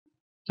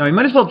Now we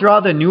might as well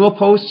draw the newel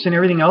posts and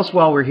everything else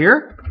while we're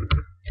here.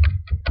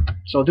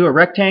 So I'll do a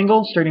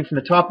rectangle starting from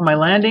the top of my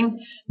landing.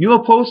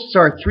 Newel posts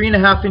are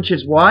 3.5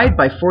 inches wide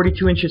by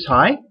 42 inches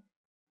high.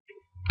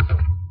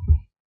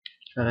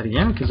 Try that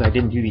again because I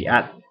didn't do the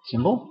 @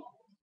 symbol.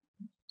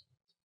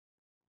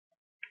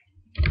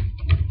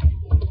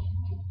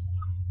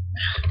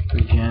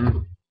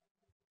 Again.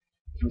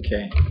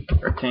 Okay,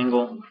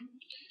 rectangle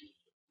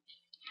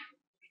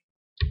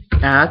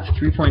at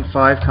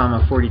 3.5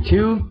 comma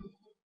 42.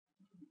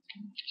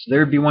 So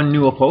there would be one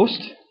newel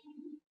post.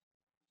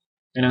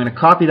 And I'm going to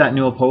copy that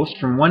newel post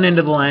from one end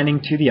of the landing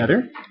to the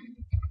other.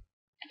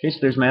 Okay, so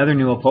there's my other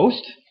newel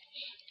post.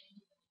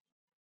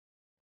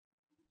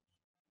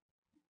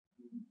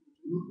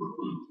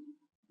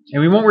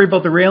 And we won't worry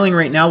about the railing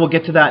right now. We'll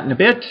get to that in a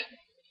bit.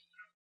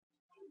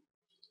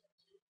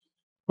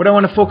 What I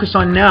want to focus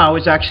on now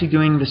is actually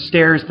doing the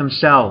stairs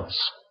themselves.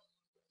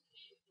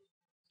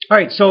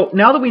 Alright, so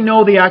now that we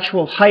know the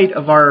actual height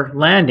of our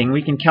landing,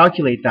 we can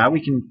calculate that. We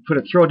can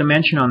throw a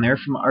dimension on there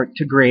from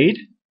to grade.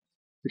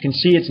 We can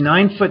see it's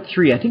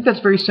 9'3". I think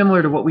that's very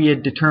similar to what we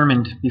had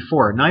determined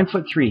before,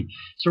 9'3".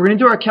 So we're going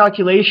to do our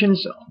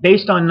calculations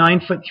based on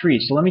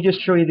 9'3". So let me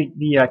just show you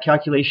the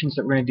calculations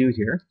that we're going to do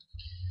here.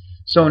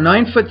 So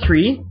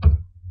 9'3",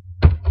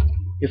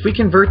 if we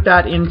convert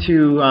that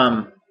into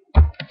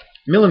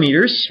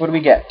millimeters, what do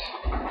we get?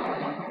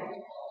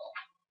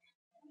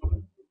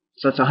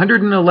 So that's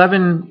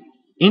 111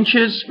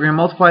 inches. We're going to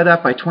multiply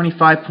that by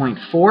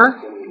 25.4.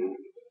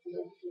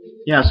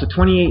 Yeah, so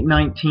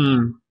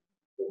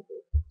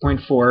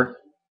 2819.4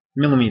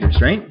 millimeters,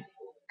 right?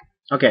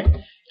 Okay,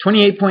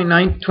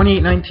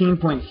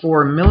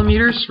 2819.4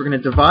 millimeters. We're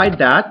going to divide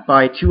that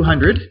by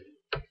 200.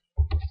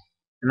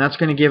 And that's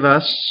going to give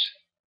us,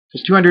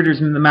 because 200 is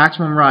in the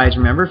maximum rise,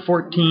 remember,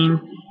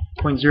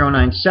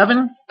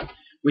 14.097,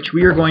 which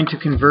we are going to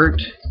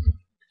convert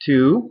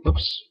to,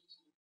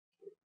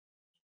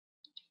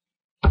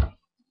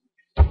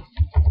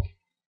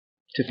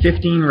 to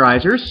 15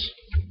 risers.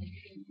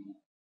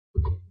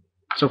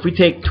 So if we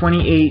take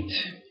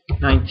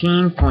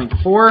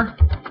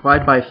 2819.4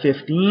 divided by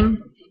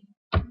 15,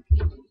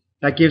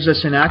 that gives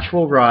us an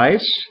actual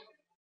rise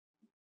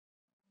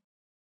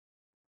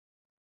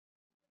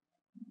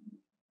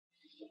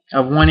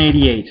of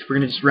 188. We're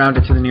going to just round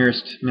it to the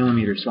nearest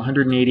millimeter, so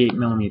 188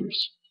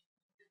 millimeters.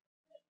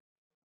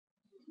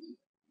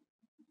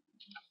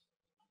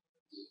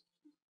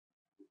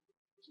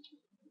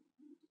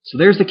 So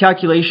there's the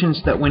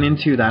calculations that went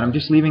into that. I'm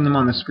just leaving them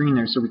on the screen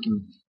there so we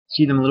can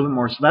see them a little bit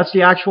more. So that's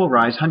the actual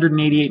rise,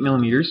 188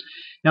 millimeters.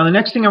 Now the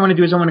next thing I want to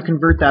do is I want to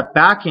convert that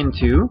back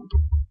into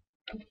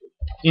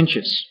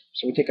inches.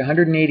 So we take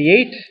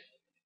 188,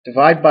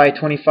 divide by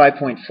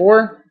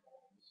 25.4,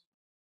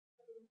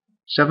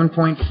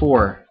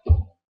 7.4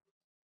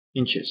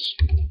 inches.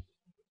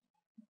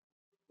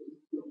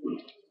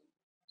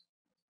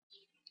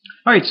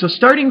 Alright, so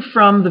starting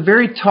from the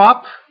very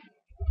top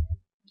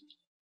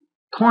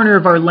corner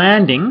of our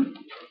landing,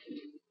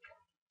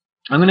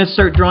 I'm going to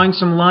start drawing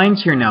some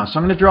lines here now. So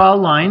I'm going to draw a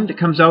line that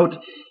comes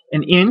out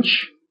an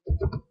inch,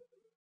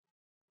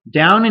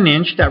 down an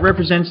inch, that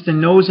represents the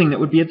nosing that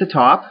would be at the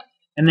top,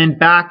 and then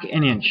back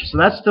an inch. So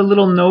that's the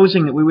little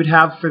nosing that we would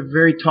have for the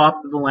very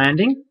top of the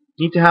landing.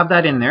 Need to have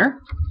that in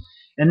there.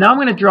 And now I'm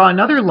going to draw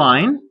another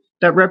line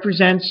that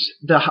represents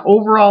the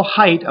overall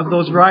height of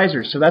those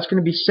risers. So that's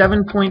going to be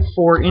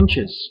 7.4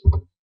 inches.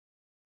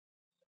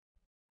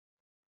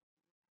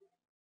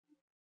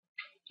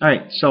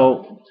 Alright,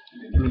 so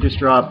let me just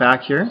draw it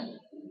back here.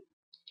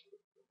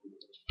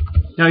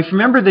 Now if you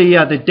remember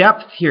the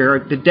depth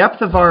here, the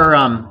depth of our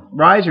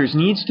risers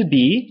needs to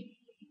be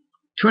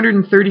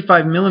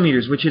 235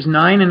 millimeters, which is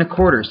 9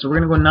 1/4. So we're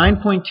going to go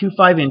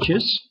 9.25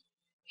 inches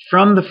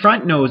from the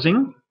front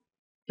nosing.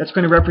 That's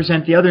going to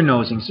represent the other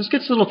nosings. This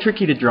gets a little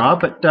tricky to draw,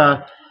 but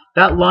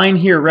that line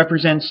here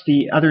represents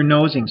the other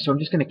nosing. So I'm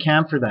just going to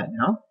chamfer that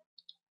now.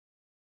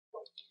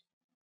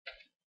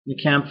 You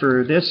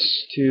chamfer this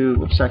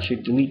to,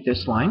 actually delete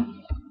this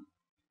line.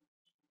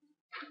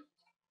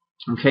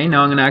 Okay,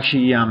 now I'm going to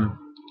actually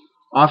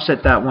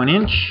offset that 1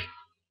 inch.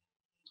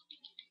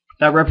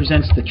 That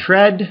represents the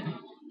tread.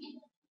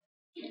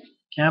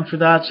 Chamfer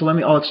that. So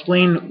I'll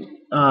explain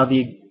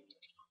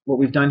what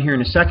we've done here in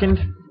a second.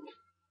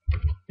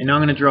 And now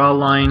I'm going to draw a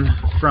line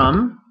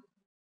from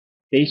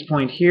base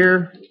point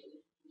here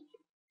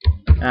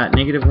at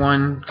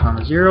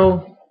 -1,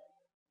 0.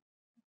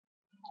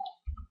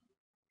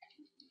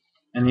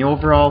 And the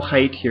overall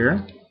height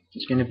here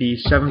is going to be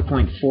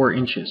 7.4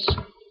 inches.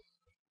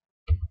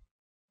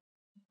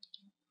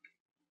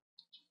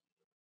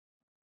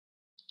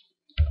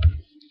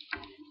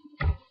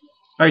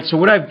 Alright, so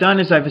what I've done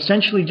is I've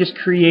essentially just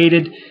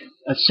created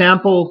a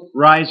sample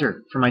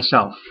riser for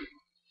myself.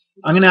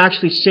 I'm going to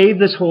actually save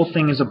this whole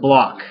thing as a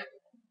block.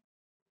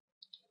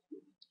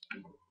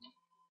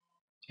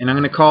 And I'm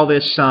going to call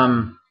this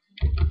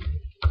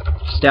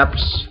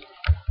steps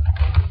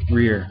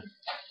rear.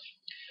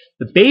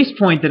 The base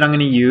point that I'm going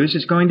to use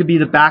is going to be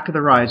the back of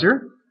the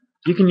riser.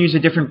 You can use a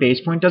different base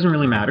point, doesn't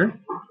really matter.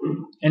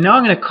 And now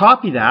I'm going to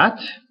copy that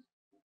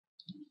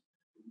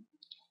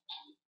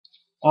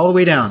all the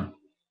way down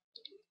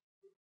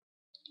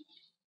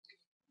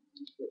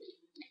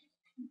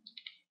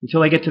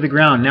until I get to the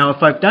ground. Now,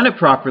 if I've done it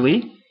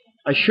properly,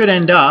 I should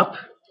end up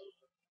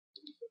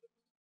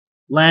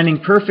landing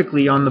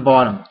perfectly on the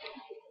bottom.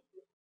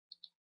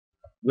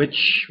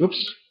 Which,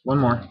 whoops, one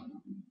more.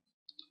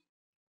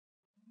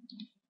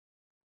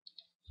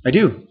 I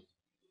do.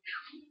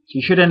 So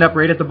you should end up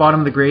right at the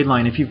bottom of the grade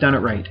line if you've done it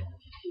right.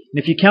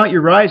 And if you count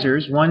your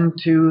risers, 1,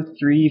 2,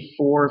 3,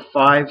 4,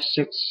 5,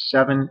 6,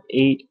 7,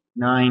 8,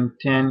 9,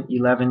 10,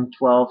 11,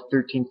 12,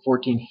 13,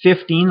 14,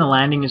 15. The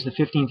landing is the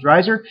 15th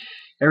riser.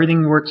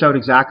 Everything works out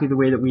exactly the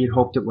way that we had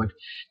hoped it would.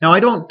 Now I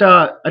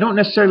don't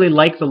necessarily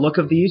like the look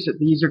of these.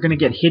 These are going to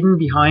get hidden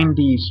behind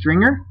the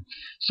stringer.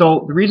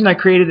 So the reason I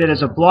created it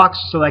as a block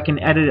so that I can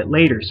edit it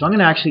later. So I'm going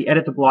to actually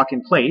edit the block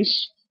in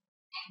place.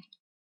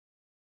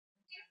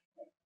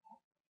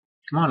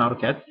 Come on,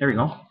 AutoCAD. There we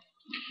go.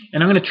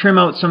 And I'm going to trim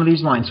out some of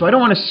these lines. So I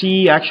don't want to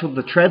see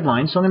the tread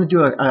line. So I'm going to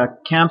do a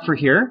chamfer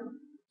here.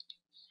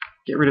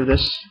 Get rid of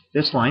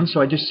this line. So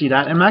I just see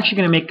that. And I'm actually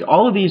going to make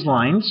all of these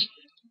lines,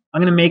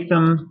 I'm going to make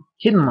them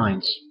hidden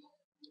lines.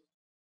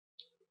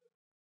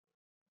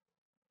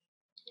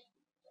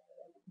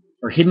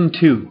 Or hidden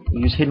to.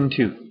 We use hidden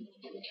to.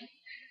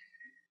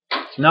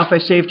 So now if I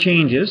save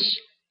changes,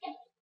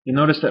 you'll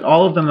notice that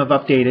all of them have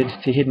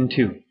updated to hidden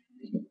to.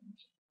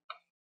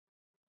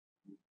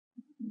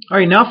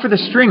 Alright, now for the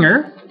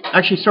stringer,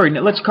 actually sorry,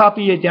 let's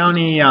copy down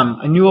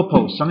a newel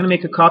post. So I'm going to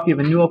make a copy of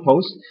a newel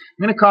post.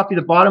 I'm going to copy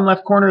the bottom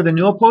left corner of the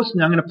newel post,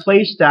 and I'm going to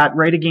place that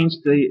right against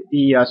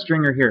the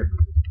stringer here.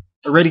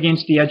 Or right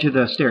against the edge of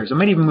the stairs. I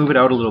might even move it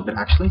out a little bit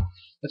actually.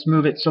 Let's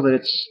move it so that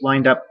it's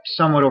lined up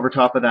somewhat over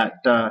top of that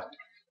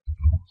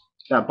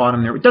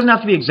bottom there. It doesn't have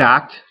to be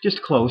exact,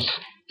 just close.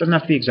 It doesn't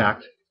have to be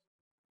exact.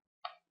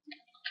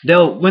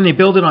 When they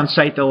build it on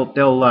site, they'll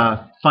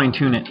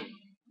fine-tune it.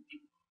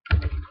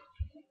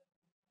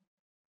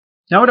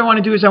 Now what I want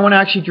to do is I want to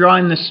actually draw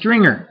in the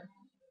stringer.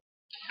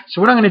 So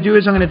what I'm going to do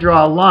is I'm going to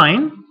draw a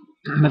line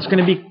that's going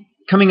to be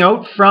coming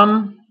out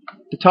from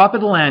the top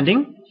of the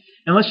landing.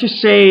 And let's just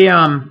say,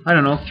 I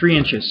don't know, 3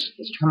 inches.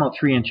 Let's come out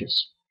 3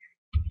 inches.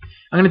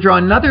 I'm going to draw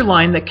another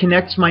line that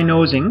connects my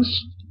nosings.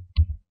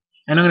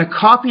 And I'm going to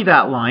copy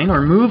that line,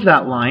 or move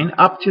that line,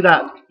 up to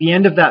the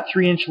end of that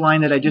 3-inch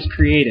line that I just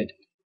created.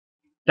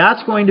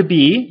 That's going to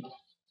be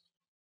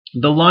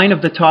the line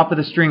of the top of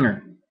the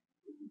stringer.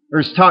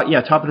 Or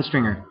top of the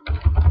stringer.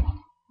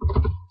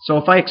 So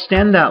if I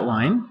extend that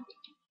line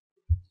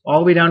all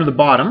the way down to the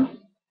bottom,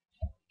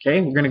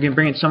 okay, we're going to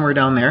bring it somewhere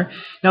down there.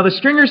 Now the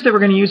stringers that we're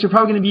going to use are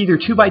probably going to be either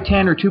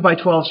 2x10 or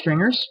 2x12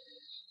 stringers.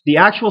 The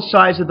actual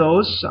size of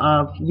those,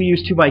 we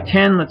use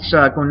 2x10, let's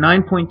go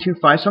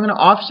 9.25. So I'm going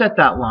to offset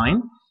that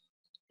line.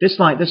 This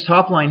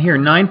top line here,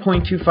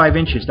 9.25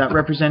 inches. That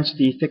represents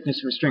the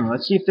thickness of a stringer.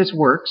 Let's see if this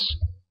works.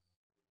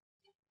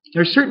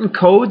 There are certain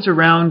codes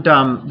around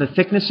the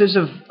thicknesses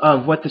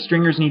of what the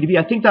stringers need to be.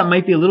 I think that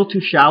might be a little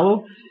too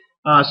shallow.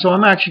 So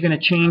I'm actually going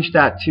to change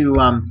that to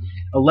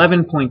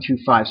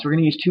 11.25. So we're going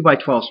to use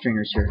 2x12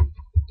 stringers here.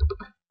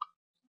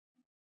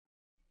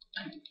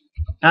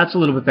 That's a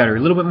little bit better, a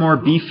little bit more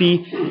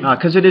beefy,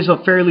 because it is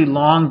a fairly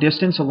long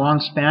distance, a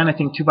long span. I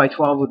think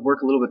 2x12 would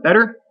work a little bit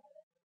better.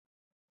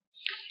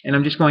 And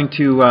I'm just going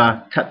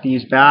to cut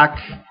these back,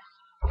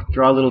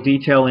 draw a little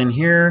detail in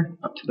here,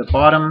 up to the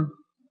bottom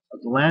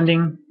of the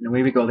landing, and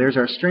away we go. There's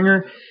our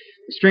stringer.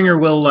 The stringer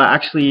will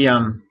actually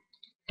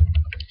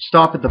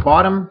stop at the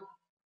bottom.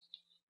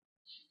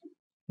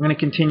 I'm going to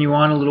continue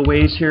on a little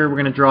ways here. We're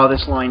going to draw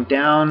this line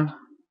down.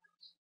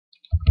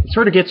 It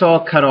sort of gets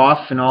all cut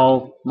off and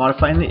all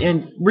modified,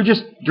 and we're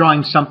just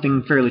drawing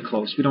something fairly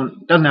close. It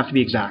doesn't have to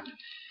be exact.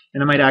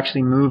 And I might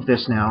actually move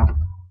this now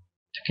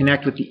to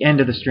connect with the end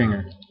of the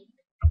stringer.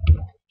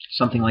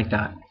 Something like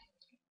that.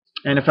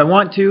 And if I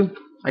want to,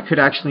 I could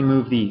actually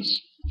move these.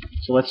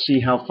 So let's see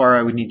how far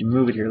I would need to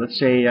move it here. Let's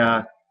say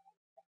if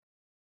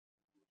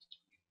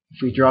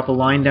we drop a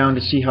line down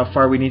to see how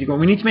far we need to go.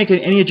 We need to make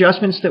any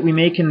adjustments that we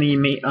make in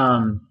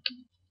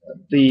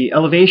the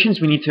elevations.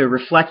 We need to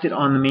reflect it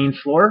on the main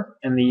floor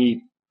and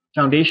the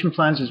foundation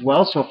plans as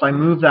well. So if I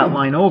move that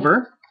line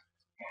over,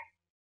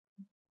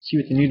 see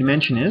what the new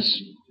dimension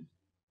is.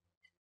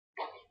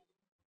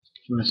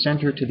 From the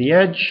center to the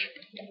edge,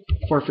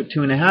 4 foot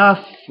 2.5.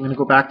 I'm going to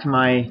go back to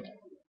my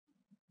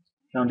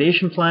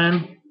foundation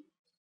plan.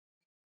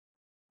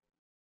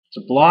 It's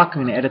a block.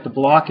 I'm going to edit the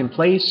block in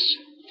place.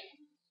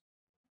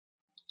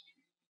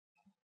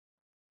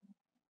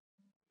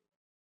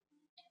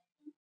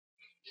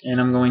 And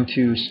I'm going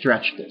to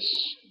stretch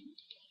this.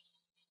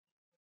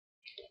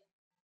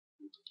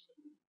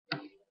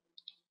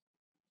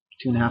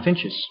 Two and a half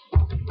inches.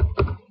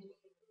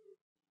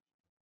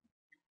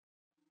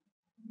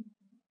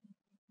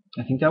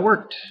 I think that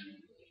worked.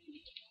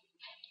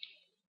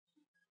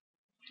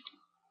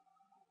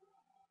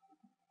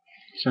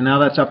 So now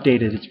that's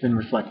updated. It's been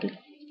reflected.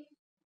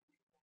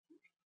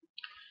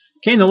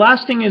 Okay, and the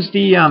last thing is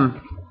the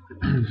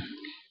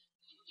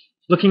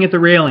looking at the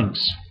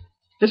railings.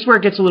 This is where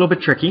it gets a little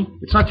bit tricky.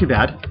 It's not too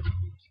bad.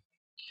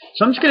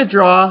 So I'm just going to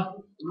draw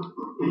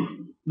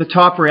the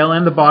top rail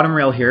and the bottom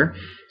rail here.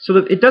 So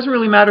that it doesn't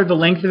really matter the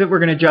length of it, we're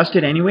going to adjust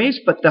it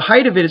anyways, but the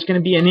height of it is going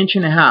to be 1.5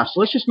 inches. So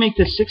let's just make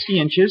this 60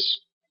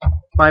 inches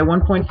by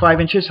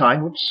 1.5 inches high.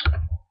 Whoops.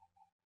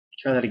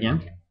 Try that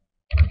again.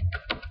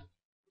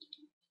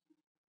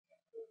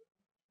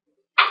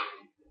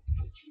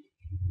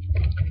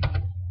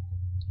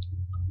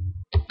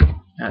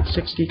 At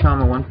 60,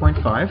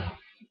 1.5.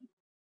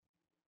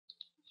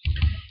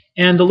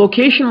 And the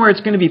location where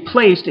it's going to be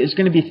placed is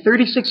going to be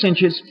 36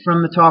 inches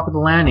from the top of the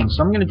landing.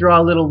 So I'm going to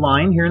draw a little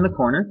line here in the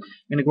corner.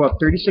 I'm going to go up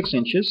 36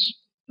 inches.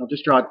 I'll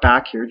just draw it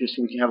back here just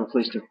so we can have a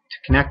place to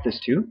connect this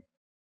to.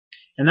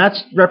 And that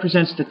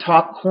represents the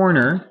top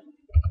corner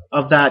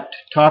of that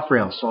top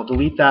rail. So I'll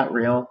delete that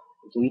rail,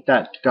 delete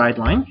that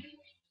guideline.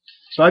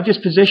 So I've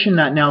just positioned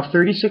that now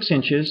 36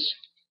 inches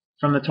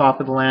from the top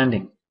of the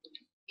landing,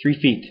 3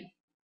 feet.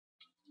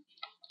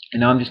 And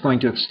now I'm just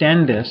going to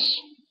extend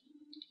this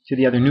to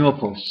the other newel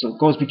posts. So it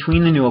goes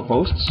between the newel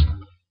posts.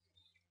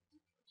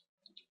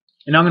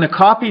 And I'm going to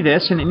copy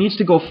this, and it needs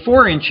to go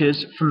 4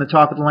 inches from the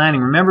top of the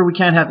landing. Remember, we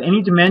can't have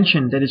any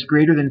dimension that is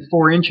greater than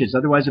 4 inches.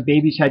 Otherwise, a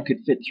baby's head could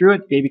fit through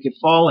it, baby could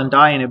fall and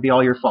die, and it would be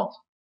all your fault.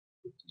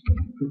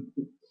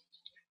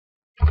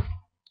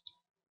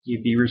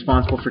 You'd be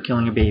responsible for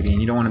killing a baby, and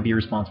you don't want to be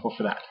responsible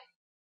for that.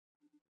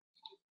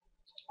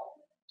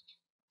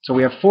 So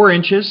we have 4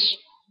 inches.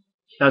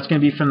 That's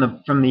going to be from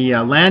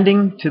the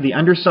landing to the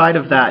underside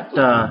of that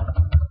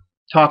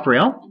top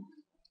rail.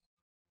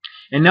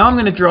 And now I'm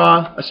going to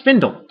draw a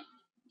spindle.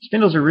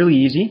 Spindles are really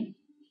easy.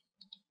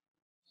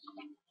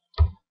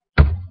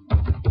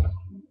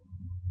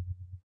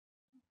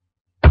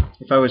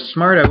 If I was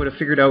smart, I would have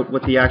figured out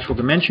what the actual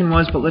dimension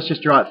was, but let's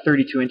just draw it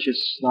 32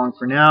 inches long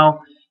for now,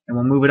 and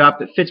we'll move it up.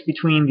 It fits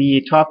between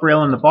the top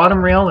rail and the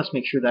bottom rail. Let's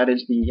make sure that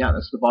is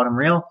that's the bottom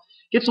rail.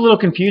 It gets a little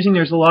confusing.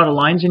 There's a lot of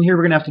lines in here.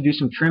 We're going to have to do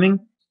some trimming.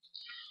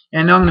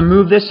 And now I'm going to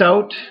move this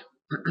out,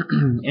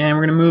 and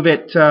we're going to move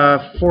it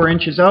 4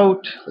 inches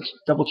out. Let's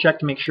double check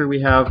to make sure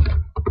we have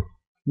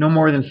no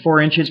more than 4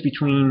 inches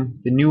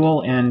between the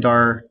newel and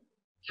our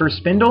first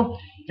spindle.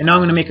 And now I'm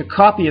going to make a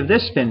copy of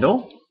this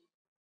spindle,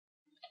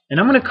 and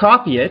I'm going to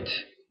copy it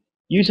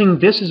using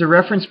this as a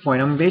reference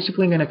point. I'm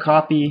basically going to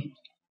copy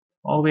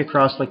all the way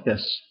across like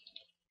this.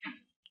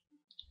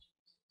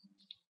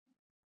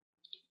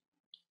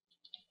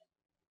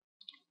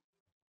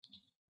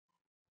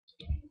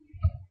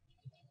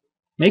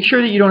 Make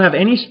sure that you don't have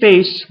any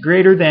space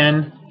greater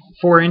than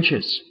 4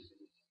 inches.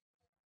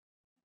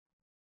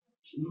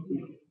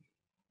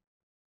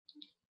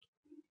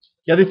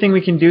 The other thing we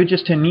can do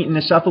just to neaten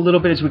this up a little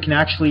bit is we can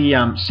actually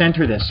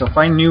center this. So if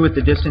I knew what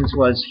the distance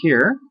was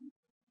here,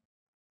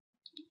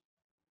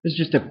 this is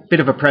just a bit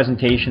of a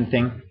presentation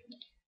thing.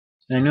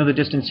 And I know the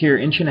distance here,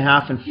 1.5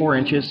 inches and 4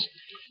 inches.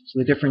 So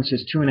the difference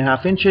is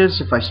 2.5 inches.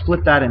 If I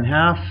split that in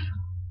half,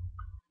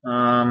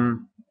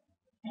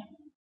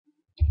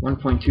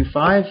 1.25.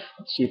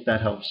 Let's see if that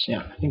helps.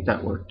 Yeah, I think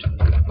that worked.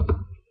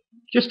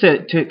 Just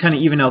to kind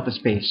of even out the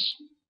space.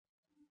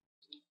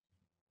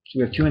 So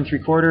we have 2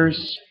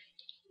 3/4.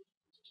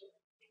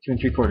 2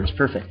 3/4.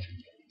 Perfect.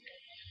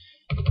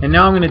 And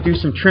now I'm going to do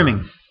some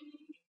trimming.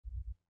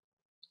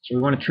 So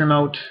we want to trim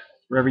out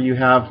wherever you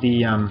have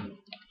the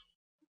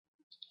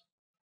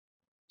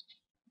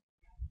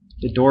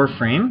door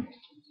frame.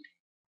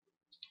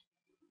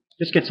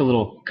 This gets a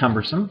little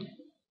cumbersome.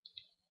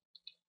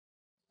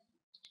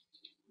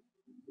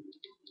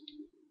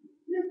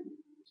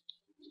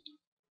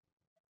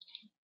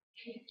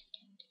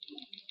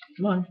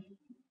 Come on.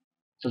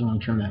 Doesn't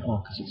want to trim that. Oh,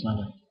 because it's not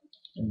a...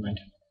 Never mind.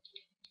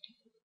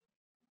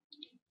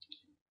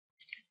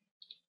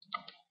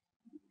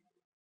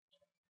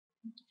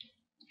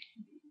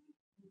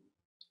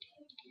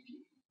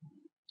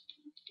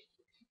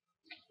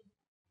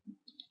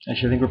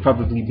 Actually, I think we'll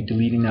probably be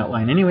deleting that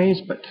line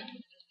anyways, but...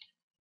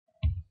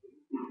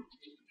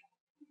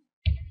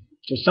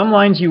 So some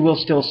lines you will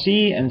still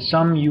see, and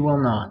some you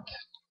will not.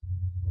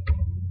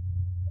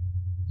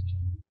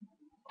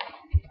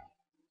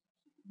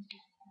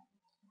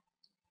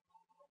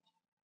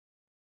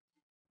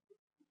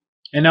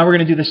 And now we're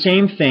going to do the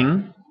same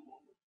thing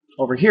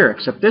over here,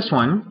 except this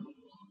one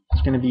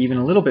is going to be even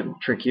a little bit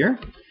trickier.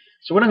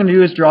 So what I'm going to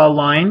do is draw a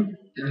line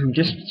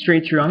just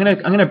straight through. I'm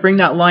going to bring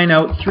that line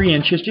out 3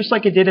 inches, just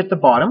like I did at the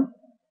bottom.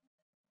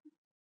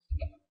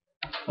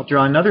 I'll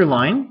draw another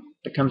line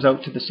that comes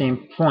out to the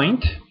same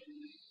point.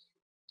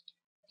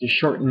 Just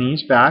shorten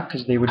these back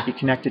because they would be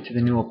connected to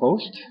the newel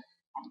post.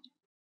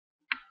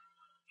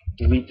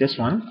 Delete this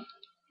one.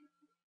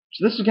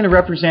 So this is going to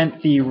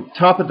represent the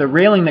top of the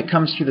railing that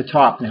comes through the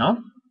top now.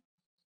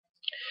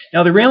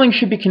 Now the railing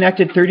should be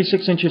connected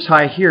 36 inches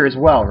high here as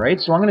well, right?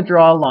 So I'm going to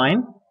draw a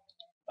line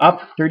up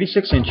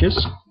 36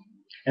 inches,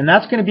 and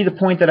that's going to be the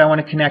point that I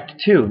want to connect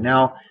to.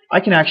 Now I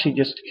can actually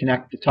just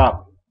connect the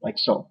top like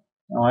so.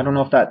 Now I don't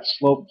know if that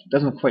slope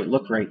doesn't quite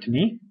look right to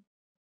me.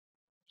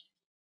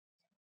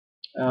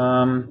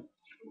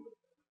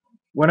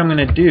 What I'm going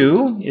to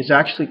do is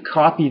actually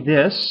copy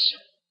this,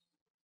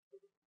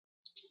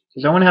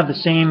 because I want to have the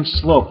same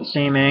slope, the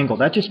same angle.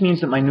 That just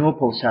means that my newel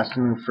post has to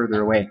move further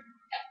away.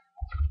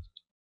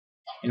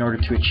 in order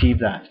to achieve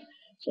that.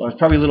 So I was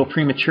probably a little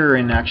premature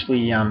in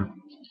actually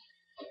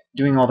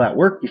doing all that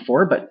work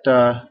before, but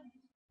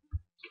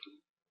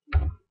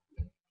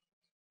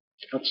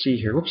let's see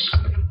here. Whoops.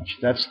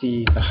 Actually, that's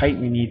the height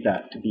we need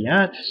that to be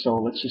at. So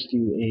let's just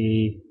do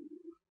a...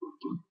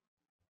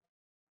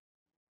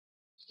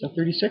 Is that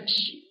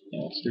 36?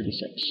 Yeah, it's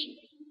 36.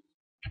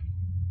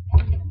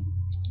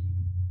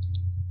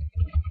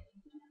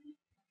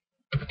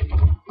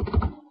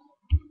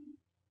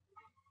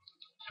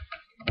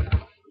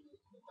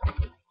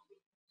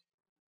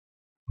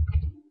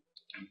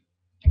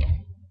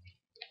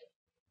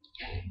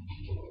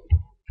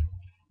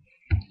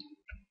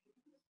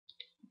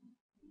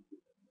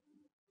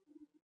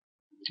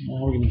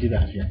 How are we going to do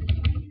that here?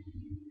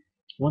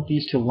 I want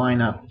these to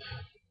line up.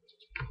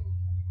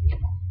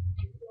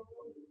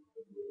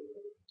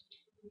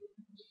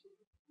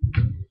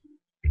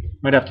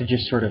 Might have to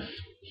just sort of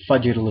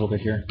fudge it a little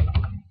bit here.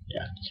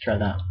 Yeah, let's try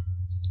that.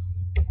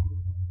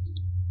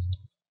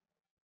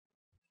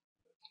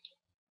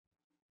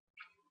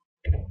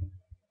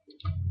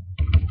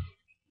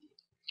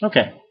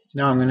 Okay,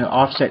 now I'm going to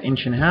offset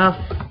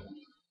 1.5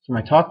 for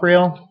my top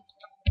rail.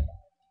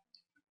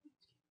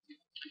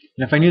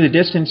 And if I knew the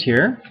distance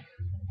here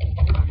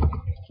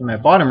for my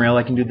bottom rail,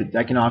 I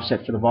can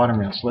offset for the bottom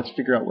rail. So let's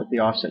figure out what the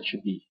offset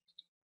should be.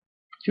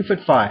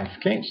 2'5".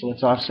 Okay, so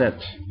let's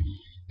offset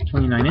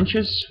 29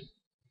 inches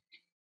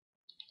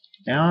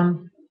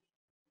down.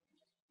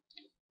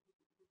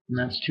 And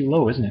that's too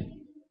low, isn't it?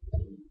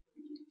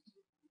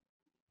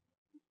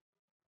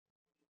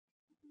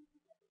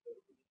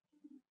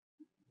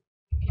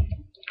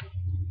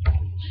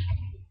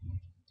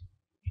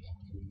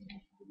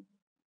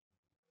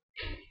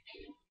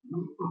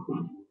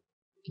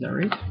 Is that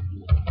right?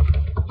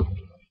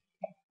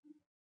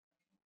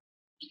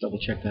 Just double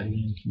check that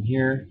again. From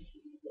here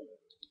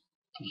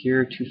to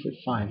here,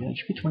 2'5". Yeah, it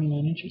should be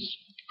 29 inches.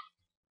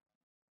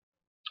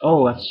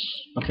 Oh, that's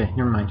okay.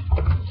 Never mind.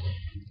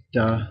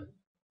 Duh.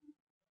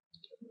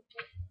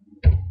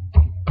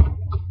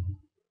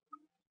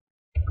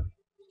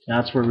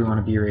 That's where we want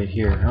to be, right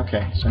here.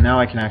 Okay, so now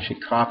I can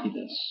actually copy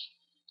this.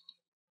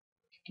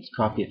 Let's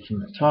copy it from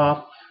the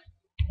top.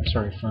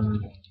 Sorry, from...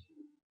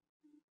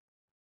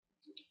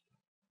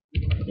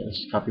 Okay,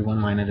 let's copy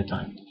one line at a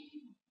time.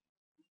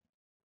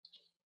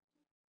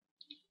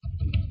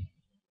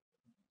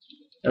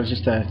 That was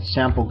just a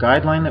sample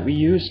guideline that we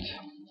used.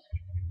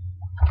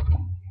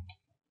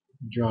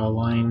 Draw a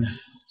line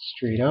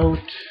straight out,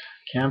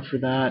 chamfer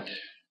that.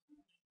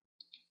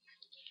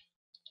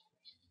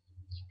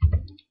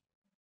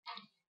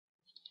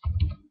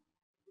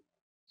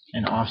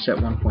 And offset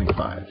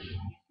 1.5.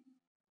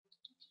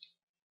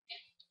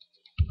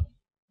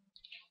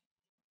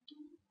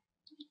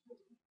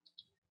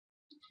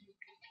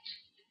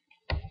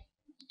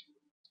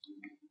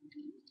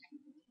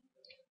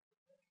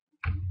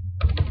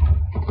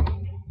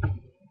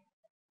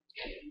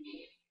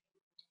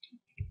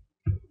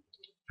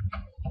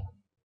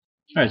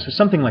 Alright, so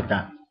something like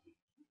that.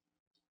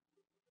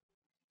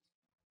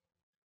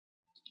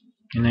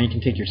 And now you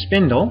can take your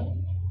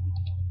spindle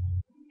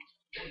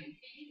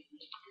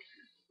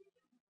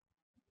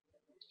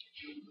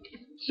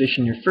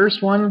position your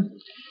first one.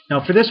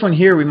 Now for this one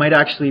here, we might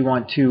actually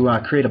want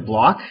to create a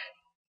block.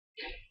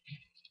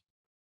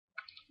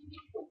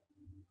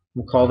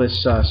 We'll call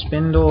this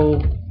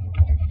spindle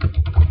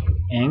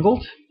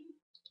angled.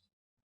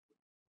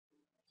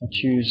 I'll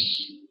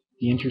choose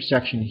the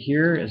intersection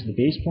here as the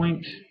base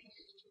point.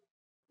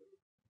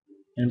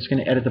 And I'm just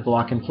going to edit the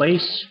block in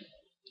place.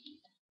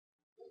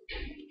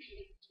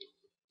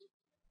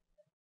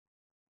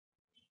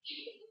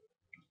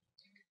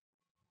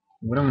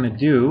 What I'm going to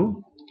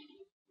do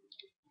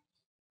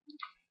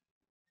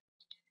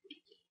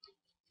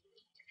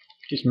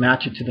just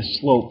match it to the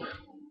slope.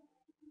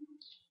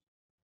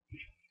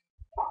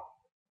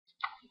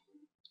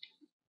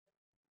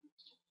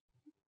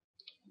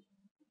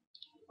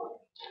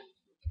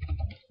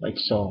 Like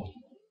so.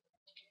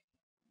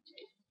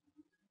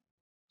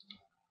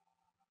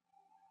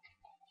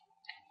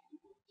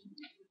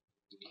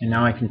 And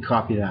now I can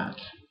copy that.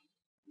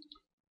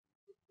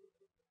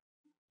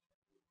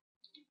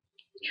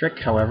 The trick,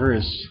 however,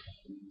 is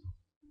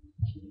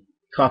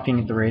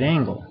copying at the right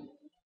angle.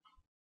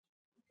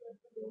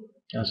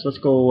 So let's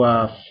go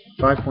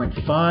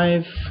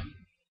 5.5.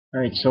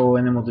 Alright, so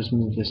and then we'll just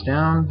move this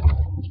down.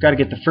 We've got to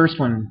get the first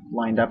one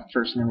lined up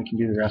first, and then we can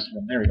do the rest of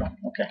them. There we go.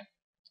 Okay.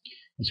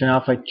 And so now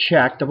if I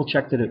double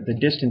check the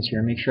distance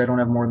here, make sure I don't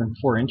have more than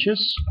 4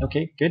 inches.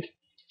 Okay, good.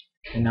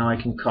 And now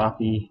I can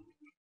copy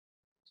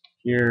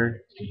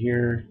here to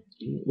here.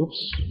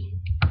 Oops.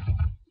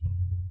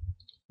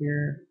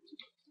 Here.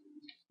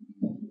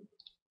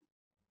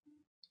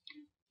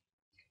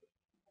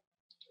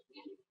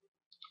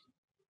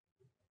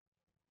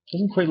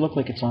 Doesn't quite look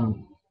like it's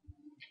on.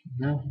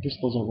 No, I guess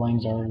those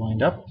lines are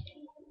lined up.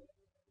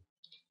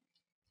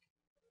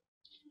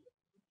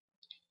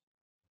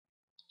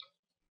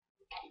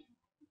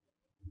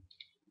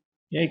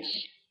 Yikes,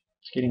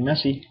 it's getting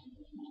messy.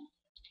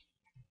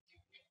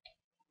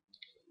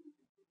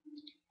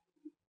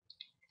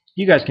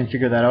 You guys can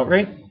figure that out,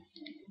 right?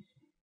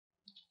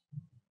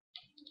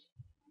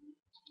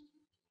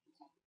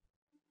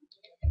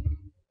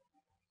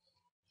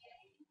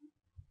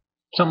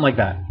 Something like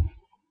that.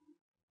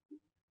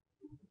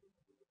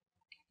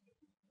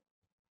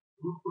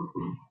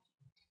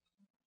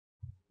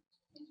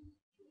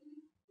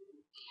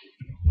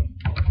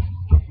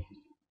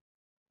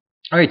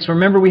 All right, so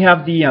remember we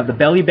have the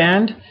belly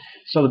band.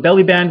 So the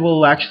belly band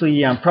will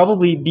actually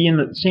probably be in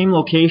the same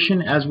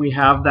location as we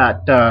have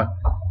that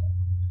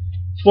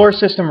floor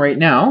system right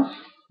now.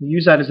 We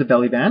use that as a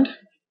belly band.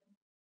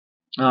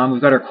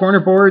 We've got our corner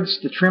boards,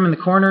 the trim in the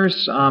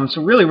corners.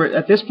 So really we're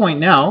at this point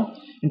now,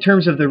 in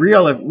terms of the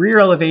rear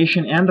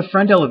elevation and the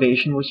front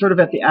elevation, we're sort of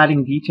at the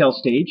adding detail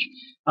stage.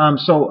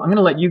 So I'm going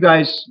to let you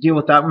guys deal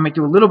with that. We might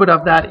do a little bit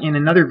of that in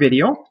another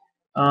video,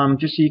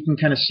 just so you can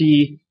kind of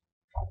see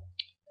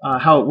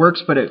how it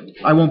works, but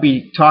I won't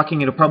be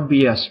talking. It'll probably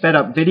be a sped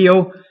up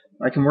video.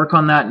 I can work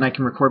on that and I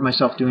can record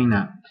myself doing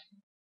that.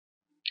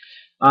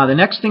 The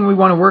next thing we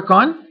want to work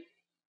on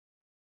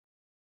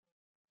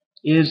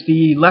is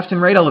the left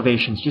and right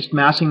elevations, just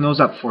massing those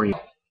up for you.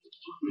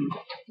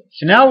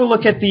 So now we'll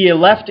look at the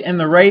left and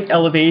the right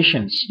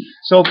elevations.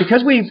 So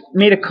because we've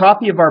made a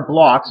copy of our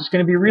blocks, it's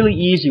going to be really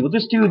easy. We'll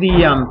just do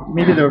the,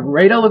 maybe the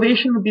right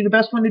elevation would be the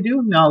best one to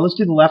do. No, let's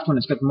do the left one.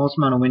 It's got the most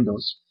amount of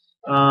windows.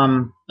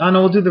 No,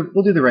 we'll do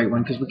the right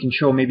one because we can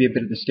show maybe a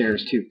bit of the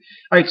stairs too.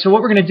 All right, so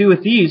what we're going to do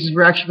with these is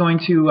we're actually going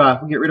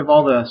to get rid of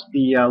all the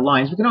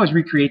lines. We can always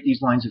recreate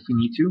these lines if we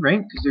need to, right?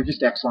 Because they're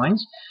just X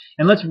lines.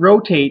 And let's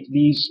rotate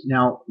these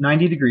now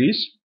 90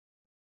 degrees.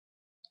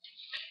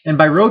 And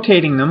by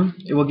rotating them,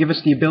 it will give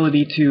us the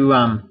ability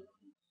to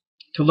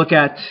look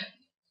at.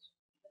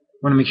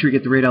 I want to make sure we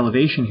get the right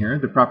elevation here,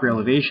 the proper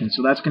elevation.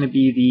 So that's going to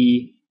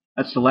be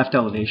that's the left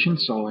elevation.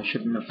 So I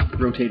shouldn't have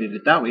rotated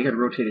it that way. You got to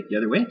rotate it the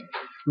other way.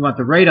 We want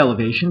the right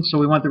elevation, so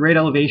we want the right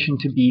elevation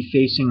to be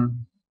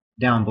facing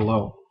down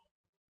below,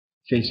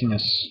 facing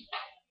us.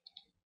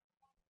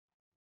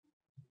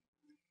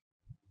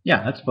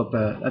 Yeah, that's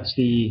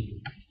the,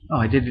 oh,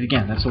 I did it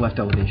again. That's the left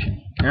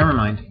elevation. Never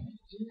mind.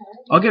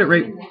 I'll get it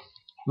right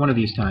one of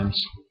these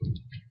times.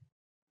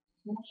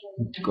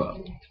 Let's go up.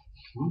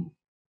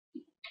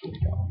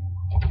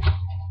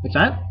 What's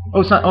that? Oh,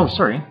 it's not, oh,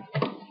 sorry.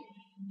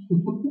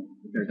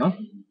 There we go.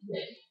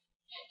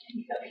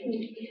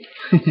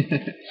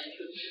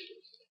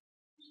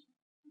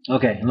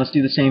 Okay, and let's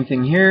do the same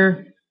thing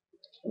here.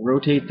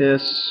 Rotate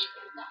this.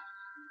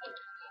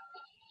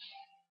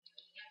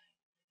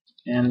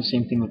 And the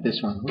same thing with this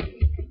one.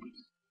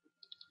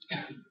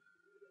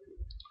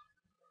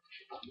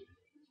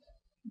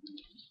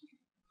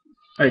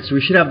 Alright, so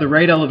we should have the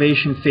right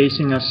elevation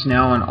facing us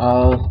now on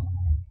all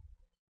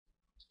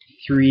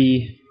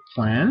three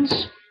plans.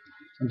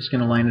 I'm just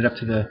going to line it up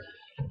to the...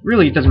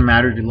 Really, it doesn't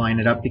matter to line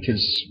it up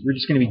because we're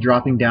just going to be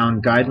dropping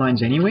down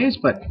guidelines anyways,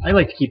 but I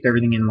like to keep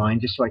everything in line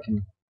just so I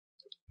can...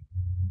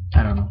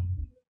 I don't know.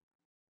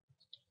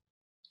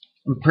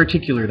 I'm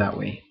particular that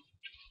way.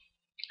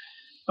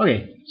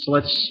 Okay, so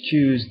let's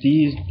choose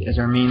these as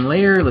our main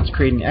layer. Let's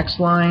create an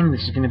X line.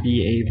 This is going to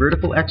be a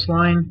vertical X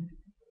line.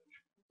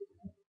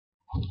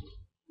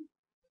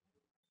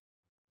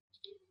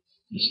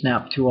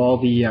 Snap to all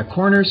the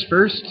corners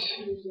first.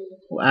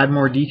 We'll add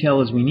more detail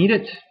as we need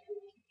it.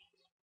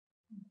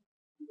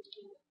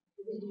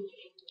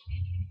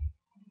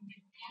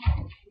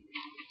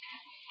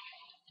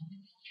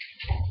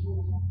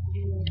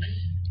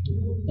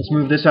 Let's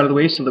move this out of the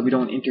way so that we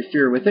don't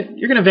interfere with it.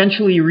 You're going to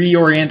eventually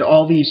reorient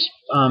all these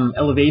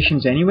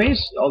elevations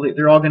anyways.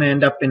 They're all going to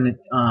end up in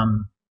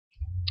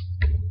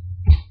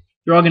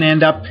they're all going to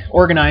end up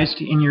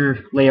organized in your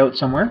layout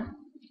somewhere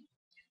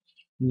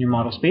in your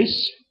model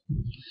space.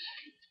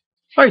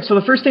 Alright, so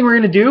the first thing we're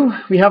going to do,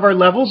 we have our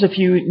levels. If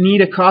you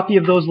need a copy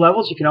of those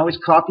levels, you can always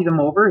copy them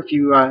over. If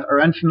you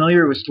are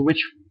unfamiliar as to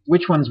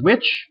which one's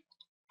which,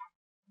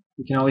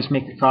 you can always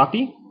make a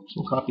copy. So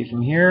we'll copy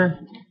from here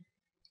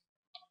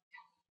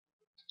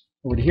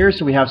over to here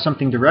so we have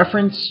something to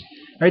reference.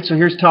 Alright, so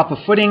here's top of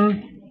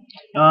footing.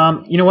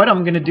 You know what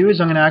I'm going to do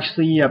is I'm going to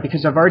actually,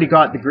 because I've already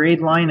got the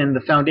grade line and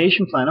the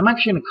foundation plan, I'm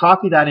actually going to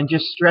copy that and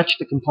just stretch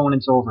the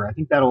components over. I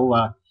think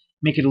that'll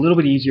make it a little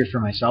bit easier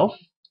for myself.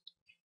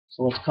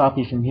 So let's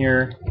copy from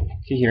here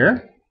to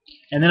here.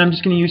 And then I'm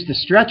just going to use the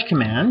stretch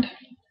command,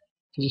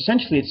 because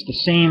essentially it's the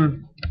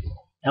same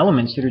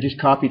elements that are just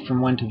copied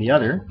from one to the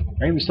other.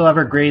 Right? We still have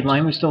our grade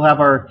line, we still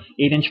have our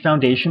 8-inch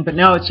foundation, but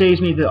now it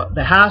saves me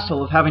the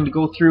hassle of having to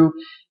go through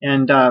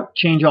and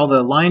change all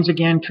the lines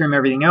again, trim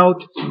everything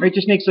out. Right? It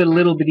just makes it a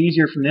little bit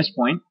easier from this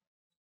point.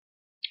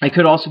 I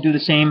could also do the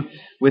same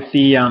with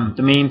the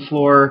main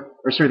floor,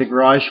 or sorry, the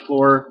garage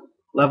floor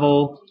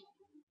level.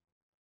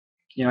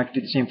 You know, I could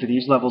do the same for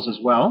these levels as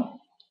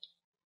well.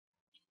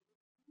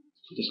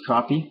 So just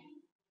copy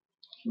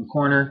from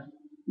corner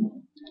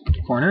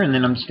to corner, and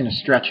then I'm just going to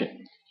stretch it.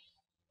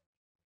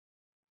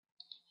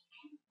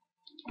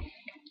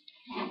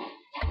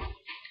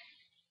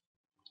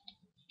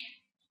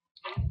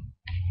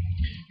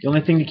 The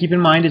only thing to keep in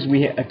mind is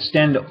we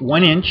extend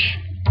 1 inch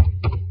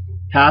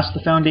past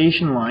the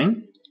foundation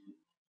line.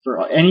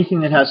 for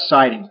anything that has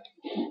siding.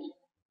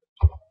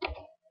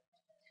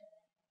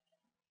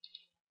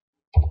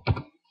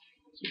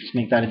 So just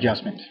make that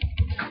adjustment.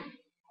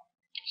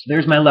 So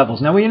there's my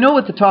levels. Now we know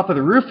what the top of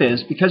the roof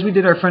is. Because we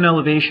did our front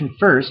elevation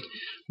first,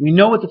 we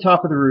know what the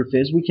top of the roof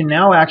is. We can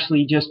now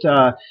actually just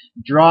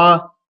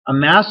draw a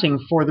massing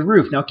for the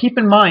roof. Now keep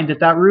in mind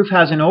that that roof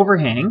has an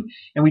overhang,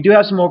 and we do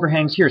have some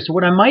overhangs here. So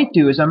what I might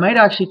do is I might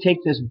actually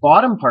take this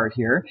bottom part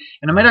here,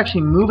 and I might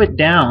actually move it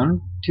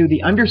down to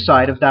the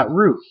underside of that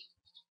roof.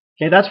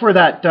 Okay, that's where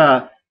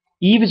that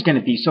eave is going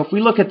to be. So if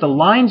we look at the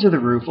lines of the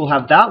roof, we'll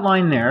have that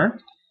line there.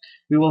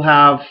 We will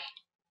have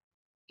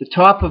the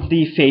top of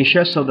the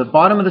fascia, so the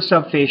bottom of the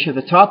subfascia,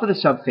 the top of the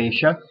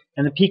subfascia,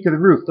 and the peak of the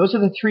roof. Those are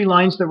the three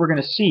lines that we're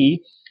going to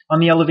see on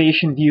the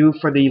elevation view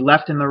for the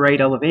left and the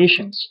right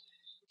elevations.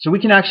 So we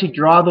can actually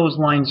draw those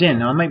lines in.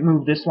 Now I might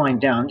move this line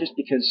down just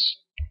because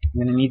I'm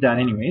going to need that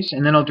anyways.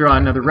 And then I'll draw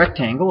another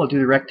rectangle. I'll do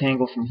the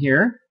rectangle from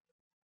here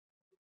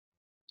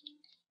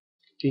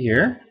to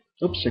here.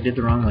 Oops, I did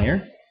the wrong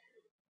layer.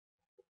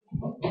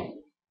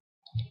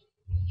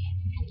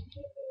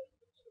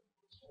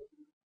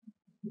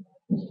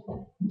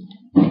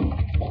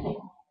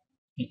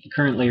 Make the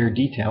current layer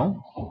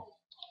detail.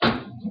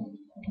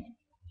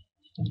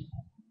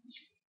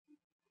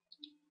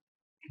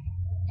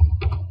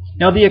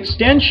 Now the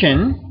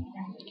extension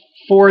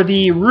for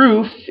the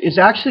roof is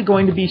actually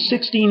going to be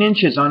 16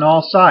 inches on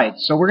all sides.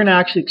 So we're going to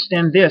actually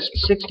extend this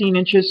 16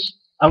 inches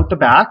out the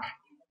back.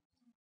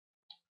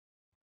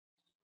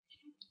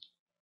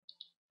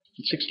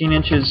 16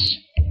 inches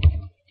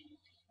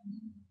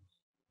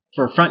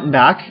for front and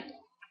back.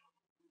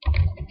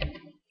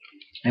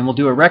 And we'll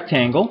do a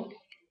rectangle.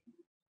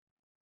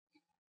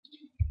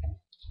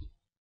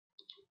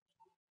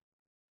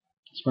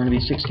 It's going to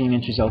be 16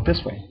 inches out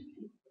this way.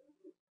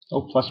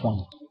 Oh, plus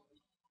 1.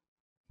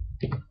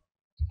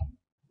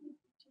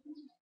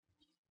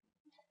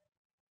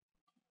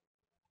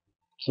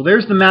 So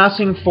there's the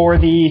massing for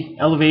the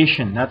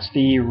elevation. That's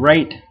the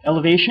right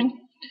elevation.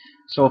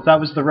 So if that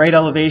was the right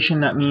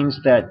elevation, that means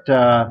that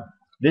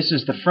this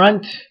is the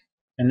front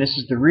and this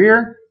is the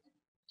rear.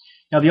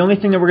 Now the only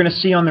thing that we're going to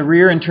see on the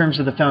rear in terms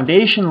of the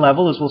foundation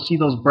level is we'll see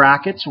those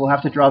brackets. We'll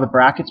have to draw the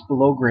brackets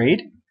below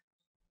grade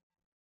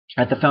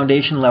at the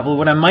foundation level.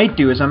 What I might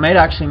do is I might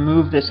actually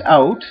move this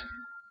out,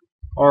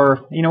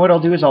 or you know what I'll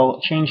do is I'll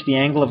change the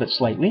angle of it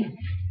slightly.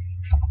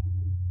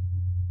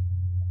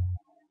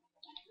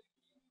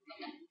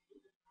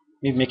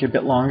 Maybe make it a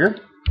bit longer,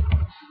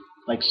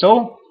 like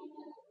so.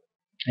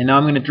 And now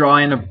I'm going to draw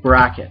in a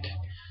bracket.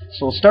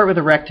 So we'll start with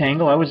a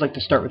rectangle. I always like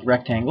to start with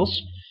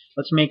rectangles.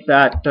 Let's make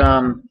that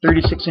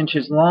 36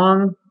 inches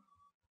long,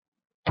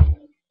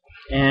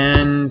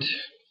 and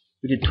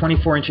we did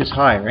 24 inches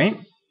high, right?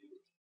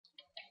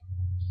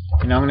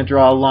 And now I'm going to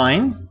draw a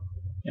line,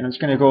 and it's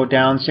going to go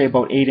down, say,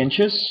 about 8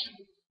 inches,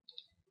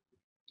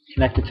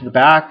 connect it to the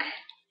back,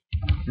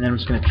 and then I'm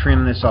just going to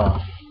trim this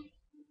off.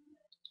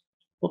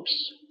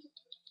 Whoops.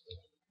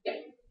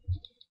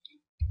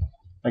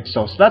 Like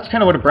so. So that's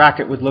kind of what a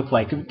bracket would look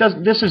like.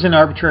 This is an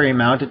arbitrary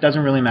amount. It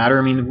doesn't really matter.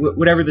 I mean,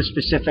 whatever the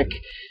specific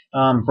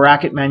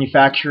bracket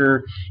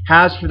manufacturer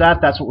has for that,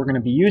 that's what we're going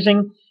to be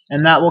using,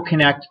 and that will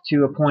connect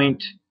to a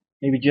point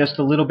maybe just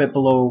a little bit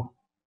below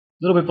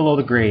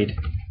the grade.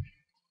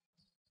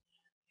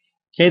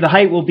 Okay, the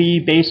height will be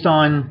based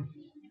on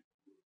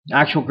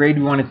actual grade.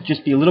 We want it to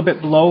just be a little bit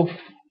below,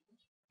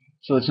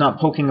 so it's not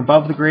poking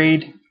above the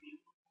grade.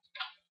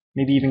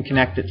 Maybe even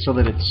connect it so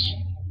that it's,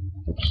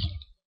 oops,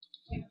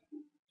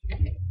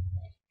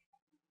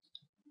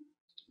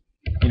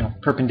 you know,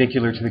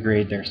 perpendicular to the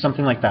grade there,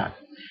 something like that.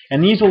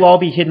 And these will all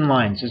be hidden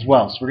lines as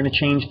well, so we're going to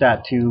change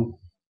that to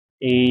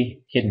a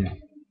hidden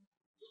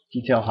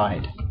detail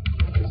hide.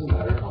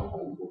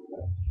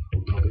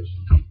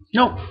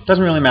 No,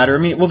 doesn't really matter. I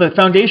mean, well, the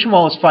foundation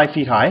wall is 5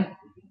 feet high,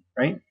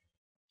 right?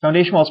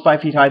 Foundation wall is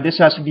 5 feet high. This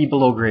has to be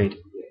below grade,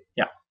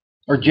 yeah,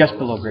 or just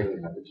below grade.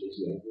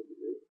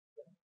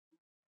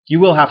 You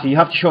will have to. You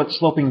have to show it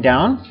sloping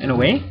down in a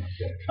way,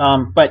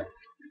 but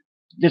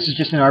this is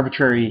just an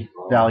arbitrary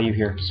value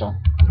here, so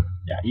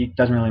yeah, it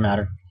doesn't really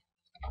matter.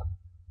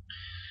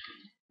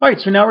 All right,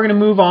 so now we're going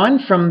to move on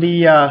from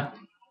the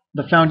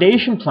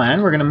foundation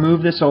plan. We're going to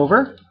move this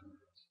over.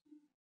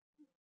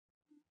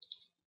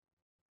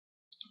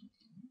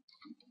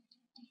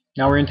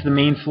 Now we're into the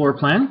main floor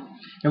plan.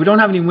 And we don't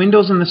have any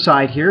windows on the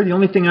side here. The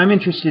only thing I'm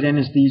interested in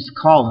is these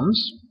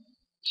columns.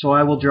 So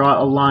I will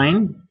draw a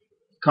line,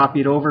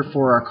 copy it over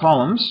for our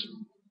columns.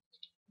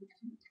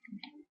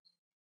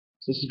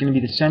 So this is going to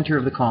be the center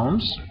of the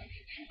columns.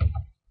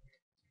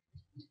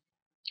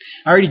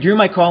 I already drew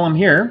my column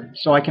here,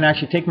 so I can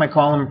actually take my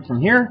column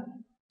from here,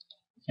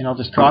 and I'll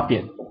just copy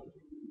it.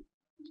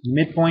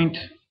 Midpoint,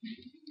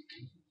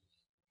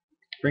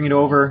 bring it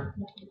over,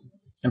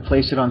 and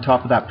place it on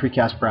top of that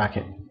precast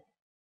bracket.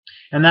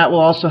 And that will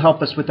also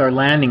help us with our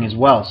landing as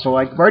well. So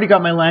I've already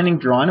got my landing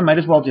drawn. I might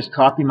as well just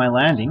copy my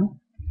landing.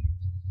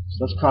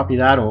 So let's copy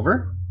that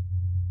over.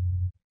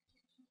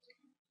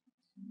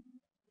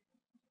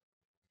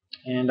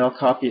 And I'll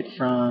copy it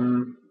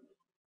from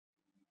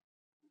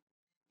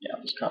Yeah,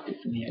 I'll just copy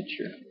it from the edge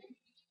here.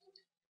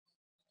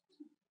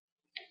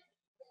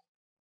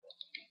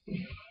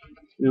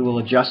 We will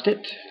adjust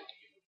it.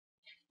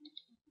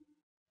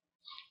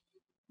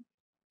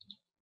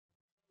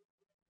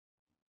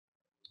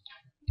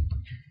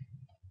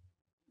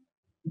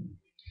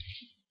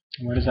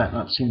 Why does that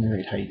not seem the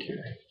right height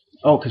here?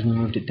 Oh, because we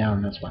moved it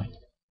down, that's why.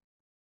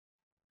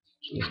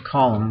 So this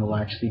column will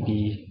actually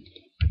be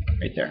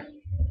right there.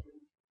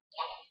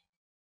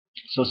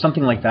 So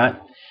something like that.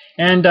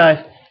 And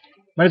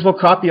might as well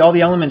copy all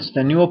the elements.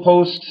 The newel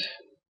post.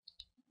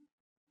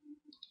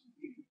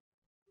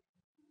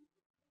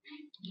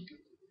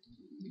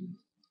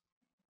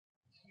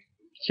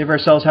 Save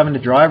ourselves having to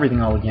draw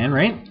everything all again,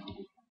 right?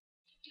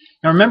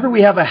 Now remember,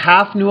 we have a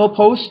half newel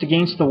post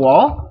against the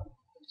wall.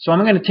 So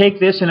I'm going to take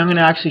this and I'm going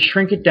to actually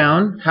shrink it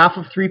down, half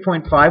of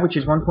 3.5, which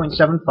is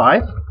 1.75.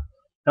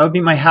 That would be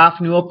my half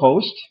newel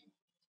post.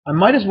 I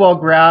might as well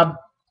grab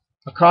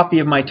a copy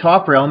of my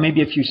top rail,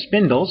 maybe a few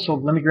spindles. So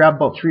let me grab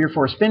about 3 or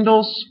 4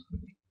 spindles.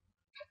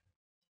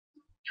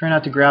 Try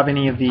not to grab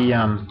any of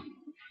the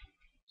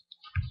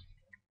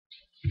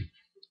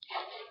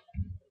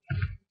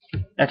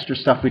extra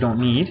stuff we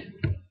don't need.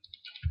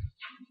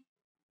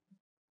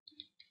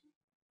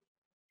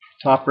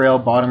 Top rail,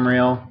 bottom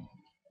rail.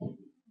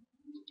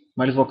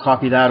 Might as well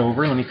copy that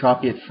over. Let me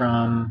copy it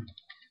from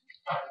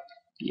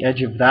the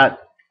edge of that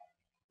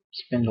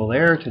spindle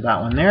there to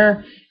that one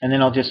there, and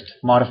then I'll just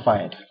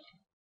modify it.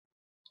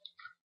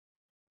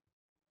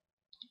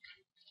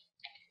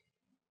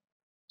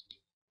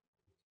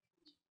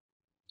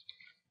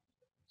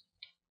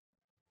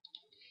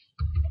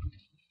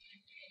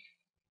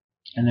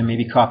 And then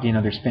maybe copy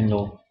another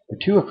spindle or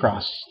 2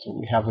 across so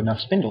we have enough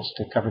spindles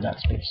to cover that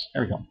space.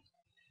 There we go.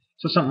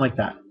 So something like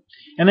that.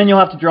 And then you'll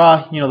have to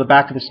draw, the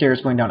back of the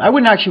stairs going down. I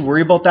wouldn't actually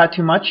worry about that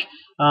too much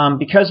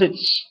because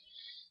it's,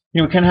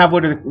 we kind of have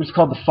what's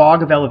called the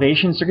fog of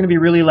elevations. They're going to be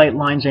really light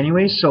lines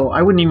anyway, so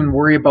I wouldn't even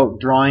worry about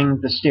drawing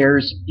the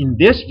stairs in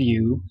this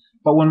view.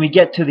 But when we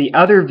get to the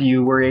other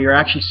view where you're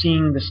actually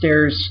seeing the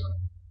stairs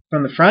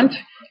from the front,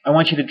 I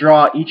want you to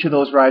draw each of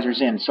those risers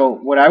in. So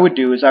what I would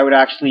do is I would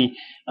actually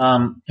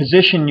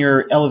position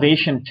your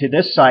elevation to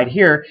this side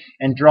here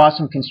and draw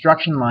some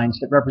construction lines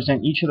that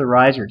represent each of the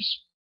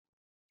risers.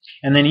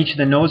 And then each of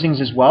the nosings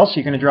as well. So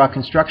you're going to draw a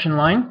construction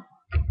line,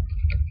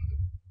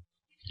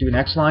 do an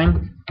X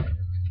line,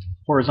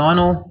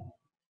 horizontal.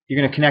 You're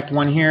going to connect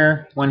one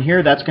here, one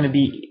here. That's going to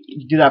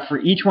be, do that for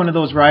each one of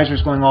those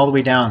risers going all the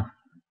way down.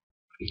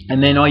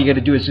 And then all you got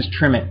to do is just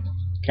trim it.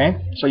 Okay?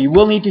 So you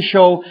will need to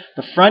show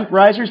the front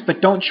risers,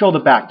 but don't show the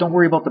back. Don't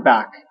worry about the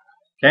back.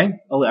 Okay?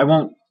 I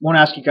won't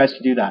ask you guys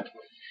to do that.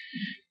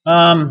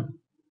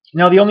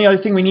 Now the only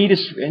other thing we need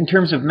is in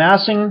terms of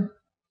massing.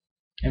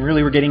 And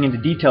really we're getting into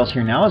details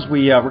here now, is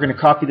we're going to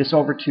copy this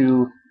over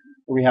to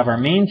where we have our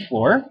main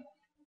floor.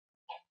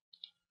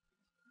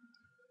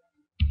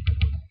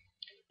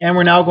 And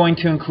we're now going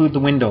to include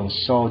the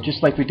windows. So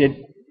just like we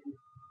did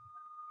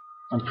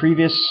on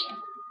previous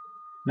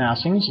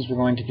massings, is we're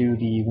going to do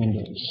the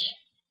windows.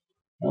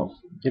 Oh,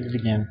 did it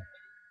again.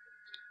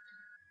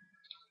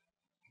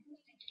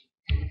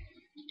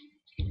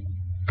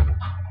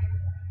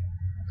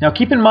 Now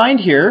keep in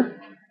mind here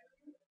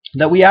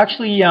that we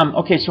actually,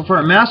 okay, so for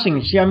our massing,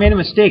 you see I made a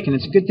mistake, and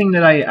it's a good thing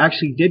that I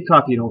actually did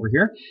copy it over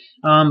here,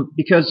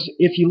 because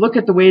if you look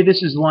at the way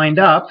this is lined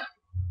up,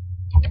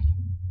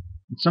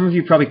 some of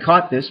you probably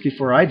caught this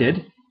before I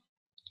did,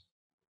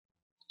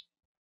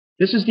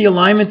 this is the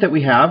alignment that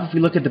we have if we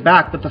look at the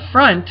back, but the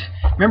front,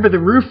 remember the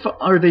roof,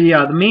 or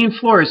the main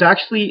floor is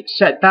actually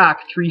set back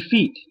 3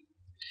 feet.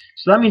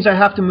 So that means I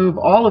have to move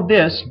all of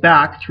this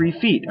back 3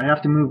 feet. I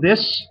have to move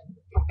this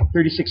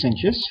 36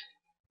 inches.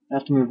 I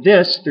have to move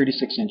this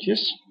 36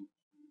 inches.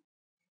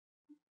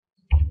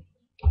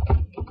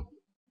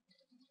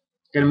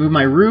 Got to move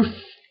my roof. I'm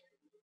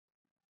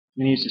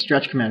going to use the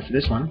stretch command for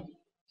this one.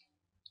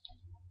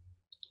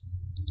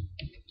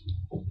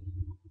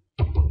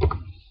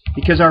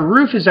 Because our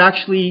roof is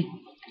actually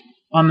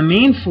on the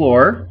main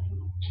floor,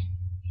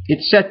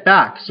 it's set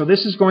back. So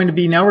this is going to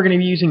be, now we're going to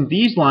be using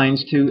these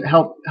lines to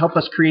help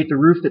us create the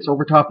roof that's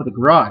over top of the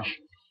garage.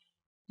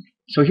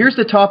 So here's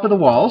the top of the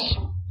walls.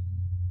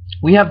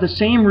 We have the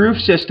same roof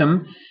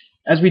system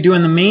as we do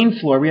in the main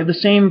floor. We have the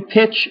same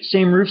pitch,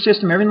 same roof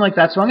system, everything like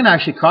that. So I'm going to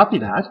actually copy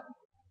that.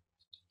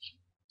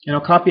 And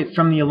I'll copy it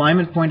from the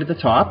alignment point at the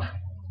top.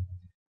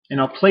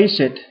 And I'll place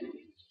it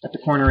at the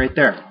corner right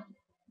there.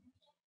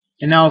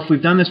 And now if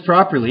we've done this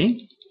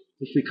properly,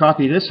 if we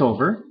copy this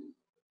over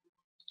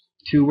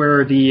to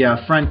where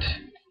the front,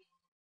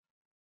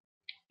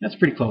 that's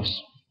pretty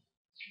close.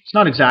 It's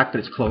not exact, but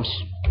it's close.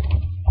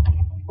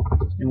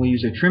 And we'll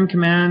use a trim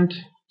command.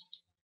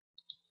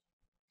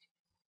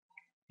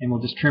 And we'll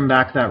just trim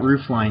back that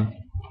roof line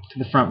to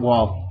the front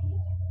wall.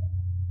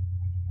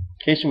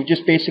 Okay, so we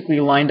just basically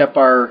lined up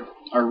our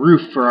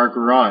roof for our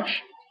garage.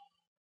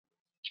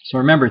 So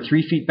remember,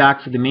 3 feet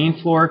back for the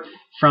main floor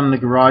from the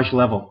garage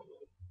level.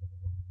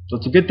 So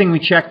it's a good thing we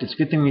checked. It's a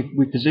good thing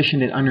we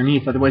positioned it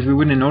underneath. Otherwise we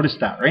wouldn't have noticed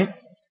that, right?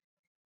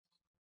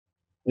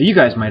 Well, you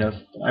guys might have,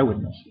 but I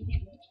wouldn't have.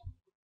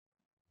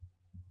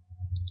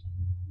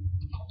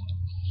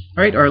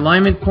 All right, our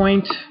alignment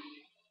point,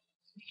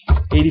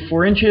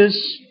 84 inches.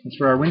 That's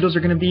where our windows are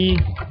going to be.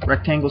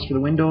 Rectangles for the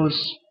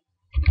windows.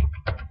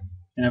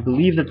 And I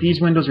believe that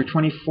these windows are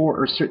 24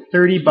 or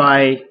 30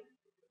 by,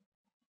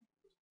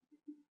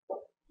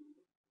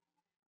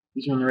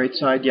 these are on the right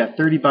side, yeah,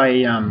 30 by,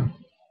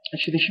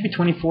 actually they should be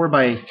 24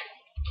 by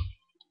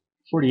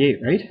 48,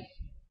 right?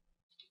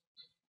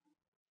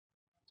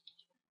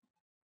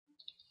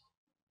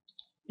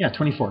 Yeah,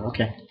 24,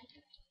 okay.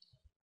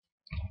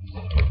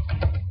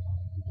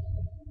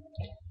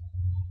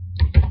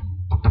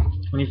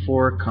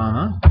 (24,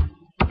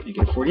 make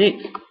it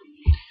 48.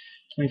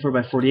 24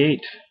 by 48,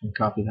 and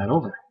copy that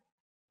over.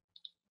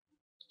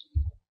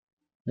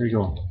 There you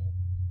go.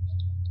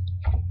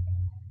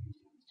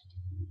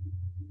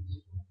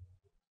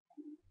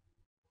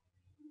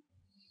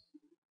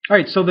 All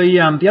right, so the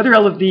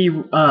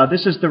other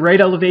this is the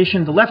right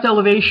elevation. The left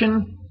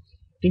elevation,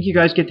 I think you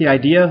guys get the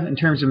idea. In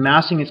terms of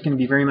massing, it's going to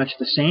be very much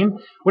the same.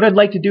 What I'd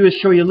like to do is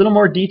show you a little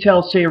more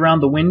detail, say around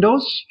the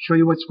windows, show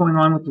you what's going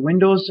on with the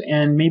windows,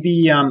 and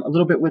maybe a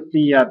little bit with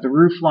the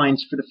roof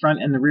lines for the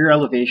front and the rear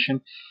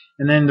elevation.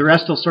 And then the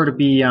rest will sort of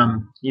be,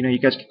 you know, you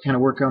guys can kind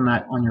of work on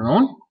that on your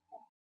own.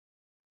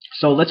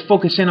 So let's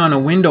focus in on a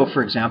window,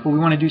 for example. We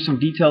want to do some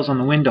details on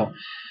the window.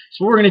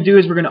 So what we're going to do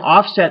is we're going to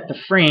offset the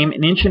frame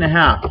 1.5 inches.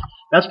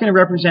 That's going to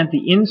represent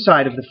the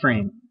inside of the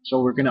frame. So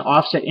we're going to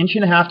offset 1.5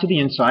 inches to the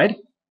inside.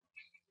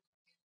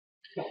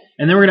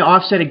 And then we're going to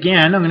offset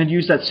again. I'm going to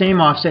use that same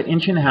offset, 1.5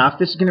 inches.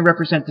 This is going to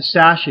represent the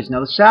sashes.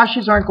 Now the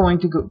sashes aren't going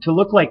to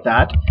look like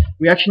that.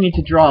 We actually need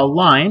to draw a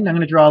line. I'm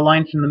going to draw a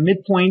line from the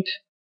midpoint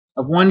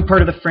of one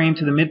part of the frame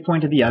to the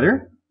midpoint of the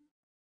other.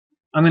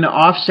 I'm going to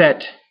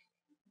offset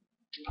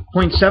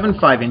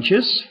 0.75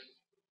 inches.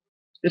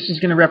 This is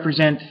going to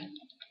represent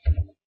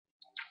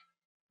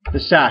the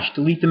sash.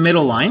 Delete the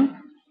middle line.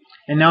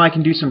 And now I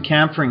can do some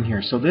chamfering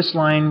here. So this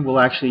line will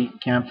actually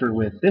chamfer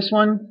with this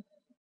one.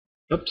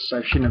 Oops,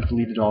 I shouldn't have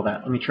deleted all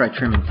that. Let me try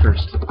trimming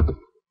first.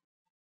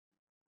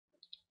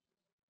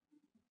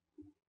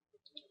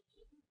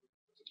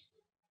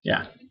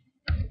 Yeah.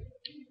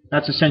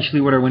 That's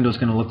essentially what our window is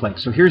going to look like.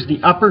 So here's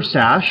the upper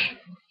sash,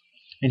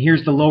 and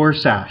here's the lower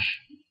sash.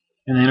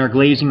 And then our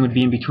glazing would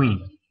be in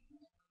between.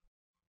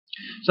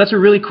 So that's a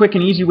really quick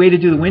and easy way to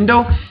do the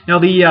window. Now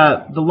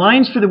the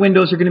lines for the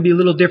windows are going to be a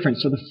little different.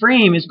 So the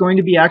frame is going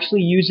to be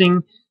actually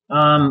using,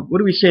 what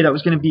do we say that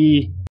was going to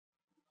be?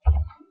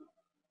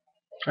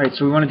 Alright,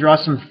 so we want to draw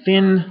some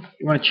thin,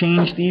 we want to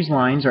change these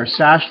lines, our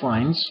sash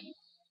lines,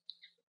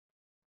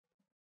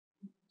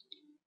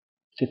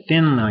 to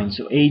thin lines.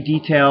 So A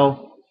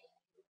detail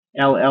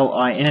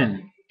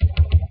LLIN.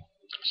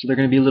 So they're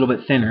going to be a little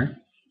bit thinner.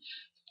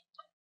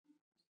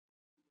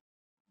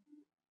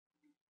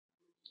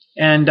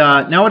 And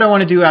now what I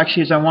want to do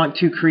actually is I want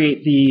to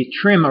create the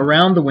trim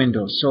around the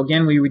windows. So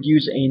again, we would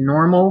use a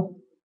normal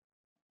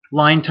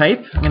line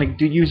type. I'm going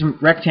to use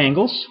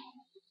rectangles.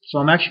 So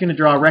I'm actually going to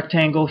draw a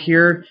rectangle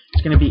here.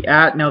 It's going to be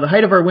at, now the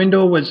height of our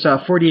window was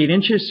 48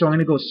 inches, so I'm going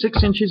to go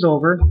 6 inches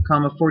over,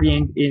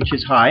 48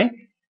 inches high.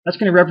 That's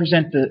going to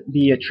represent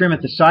the trim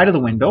at the side of the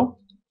window.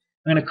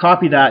 I'm going to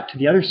copy that to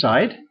the other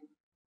side,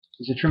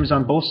 because the trim is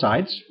on both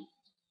sides.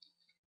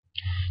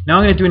 Now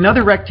I'm going to do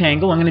another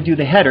rectangle. I'm going to do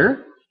the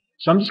header.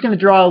 So I'm just going to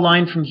draw a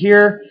line from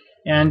here,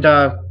 and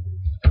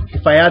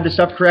if I add this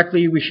up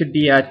correctly, we should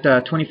be at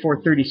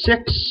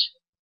 2436,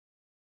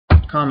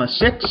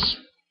 6.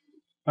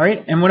 All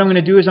right, and what I'm going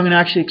to do is I'm going to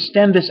actually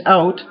extend this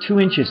out 2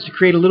 inches to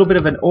create a little bit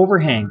of an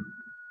overhang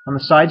on the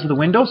sides of the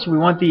window. So we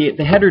want the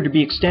header to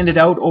be extended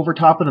out over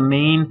top of the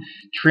main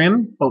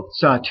trim,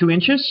 about 2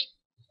 inches.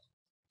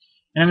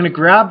 And I'm going to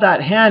grab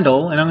that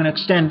handle, and I'm going to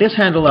extend this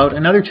handle out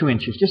another 2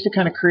 inches, just to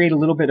kind of create a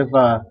little bit of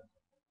a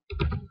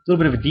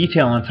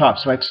detail on top.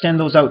 So I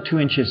extend those out 2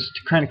 inches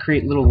to kind of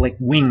create little like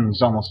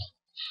wings almost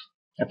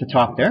at the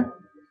top there.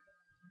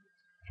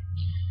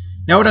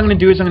 Now what I'm going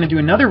to do is I'm going to do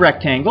another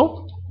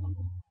rectangle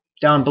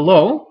down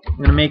below. I'm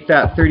going to make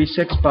that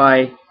 36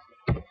 by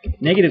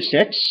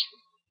 -6.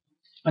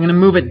 I'm going to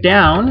move it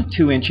down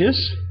 2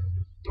 inches.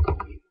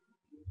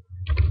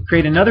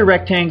 Create another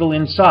rectangle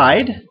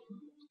inside.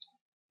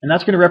 And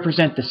that's going to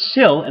represent the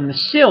sill. And the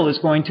sill is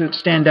going to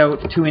extend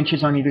out 2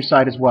 inches on either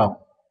side as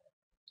well.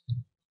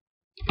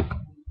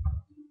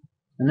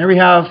 And there we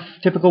have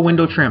typical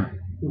window trim.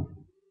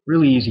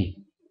 Really easy.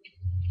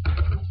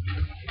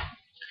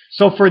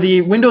 So for the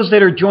windows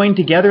that are joined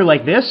together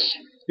like this,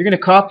 you're going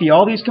to copy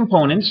all these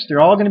components. They're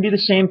all going to be the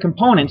same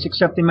components,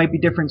 except they might be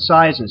different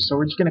sizes. So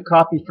we're just going to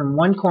copy from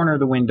one corner of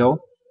the window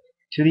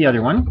to the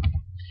other one.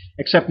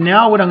 Except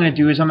now what I'm going to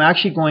do is I'm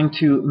actually going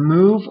to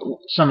move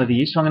some of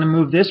these. So I'm going to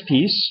move this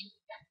piece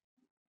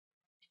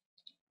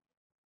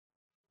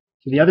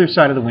to the other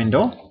side of the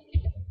window.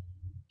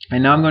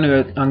 And now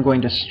I'm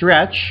going to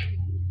stretch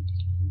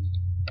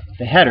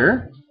the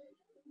header.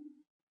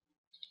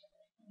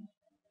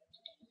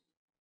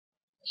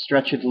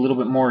 Stretch it a little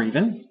bit more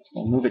even.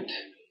 I'll move it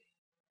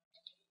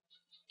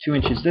 2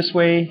 inches this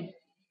way,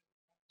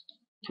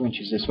 2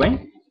 inches this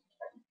way.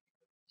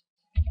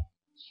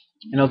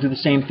 And I'll do the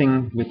same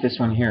thing with this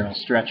one here. I'll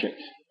stretch it.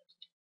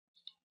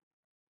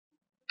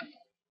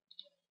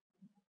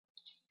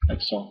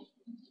 like so.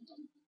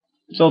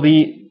 So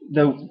the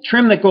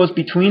trim that goes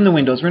between the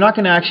windows, we're not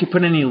going to actually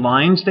put any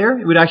lines there.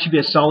 It would actually be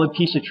a solid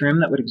piece of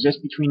trim that would exist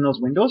between those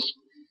windows.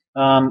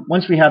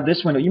 Once we have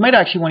this window, you might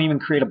actually want to even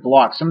create a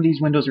block. Some of these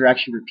windows are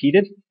actually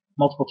repeated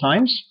multiple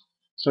times.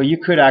 So you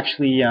could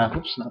actually,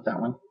 oops, not that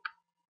one.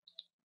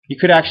 You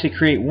could actually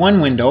create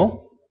one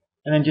window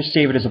and then just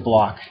save it as a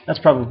block. That's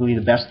probably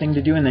the best thing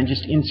to do, and then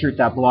just insert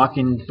that block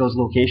in those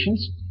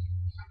locations.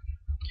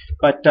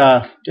 But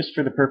just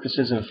for the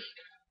purposes of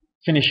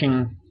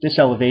finishing this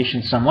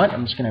elevation somewhat,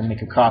 I'm just going to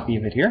make a copy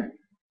of it here.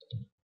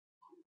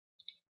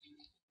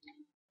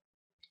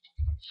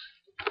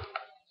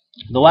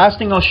 The last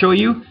thing I'll show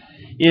you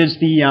is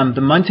the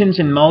muntins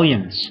and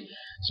mullions.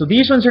 So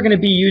these ones are going to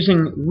be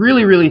using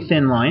really, really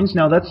thin lines.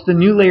 Now that's the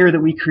new layer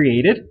that we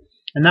created,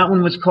 and that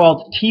one was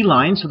called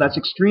T-line, so that's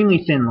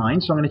extremely thin line.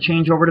 So I'm going to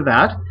change over to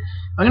that.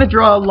 I'm going to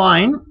draw a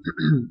line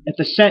at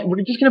the center. We're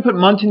just going to put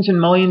muntins and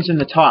mullions in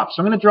the top.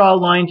 So I'm going to draw a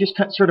line, just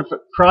sort of a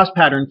cross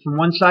pattern from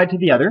one side to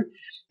the other.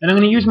 And I'm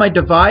going to use my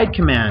divide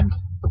command.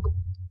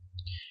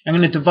 I'm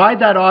going to divide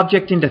that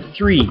object into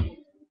 3.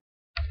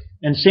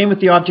 And same with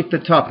the object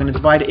at the top. I'm going to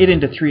divide it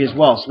into 3 as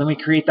well. So then we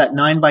create that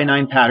 9 by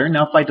 9 pattern.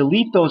 Now if I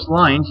delete those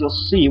lines, you'll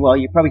see, well,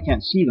 you probably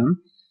can't see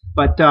them,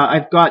 but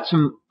I've got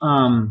some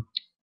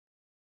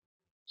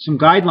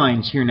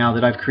guidelines here now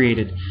that I've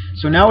created.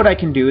 So now what I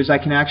can do is I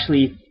can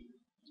actually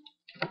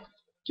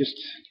just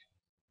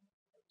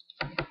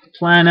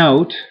plan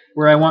out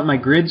where I want my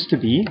grids to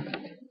be.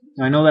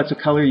 Now I know that's a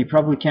color you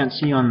probably can't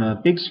see on the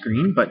big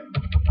screen, but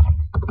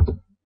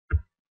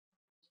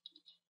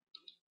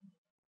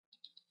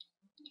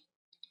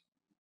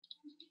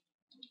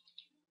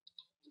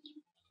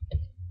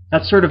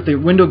that's sort of the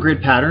window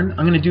grid pattern.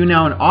 I'm going to do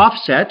now an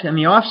offset, and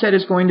the offset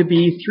is going to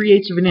be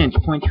 3/8 of an inch,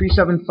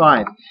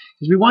 0.375.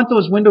 Because we want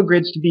those window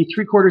grids to be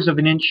 3/4 of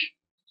an inch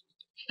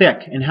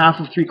thick, and half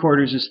of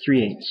 3/4 is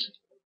 3/8.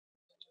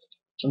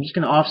 So I'm just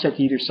going to offset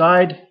to either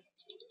side.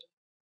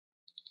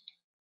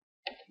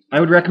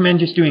 I would recommend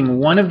just doing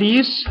one of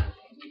these,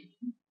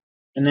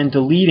 and then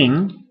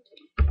deleting,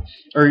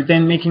 or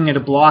then making it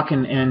a block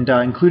and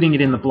including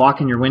it in the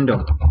block in your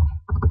window.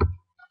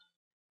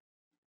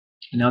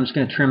 And now I'm just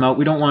going to trim out.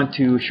 We don't want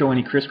to show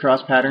any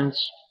crisscross patterns.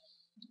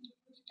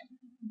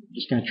 I'm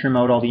just going to trim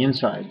out all the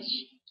insides.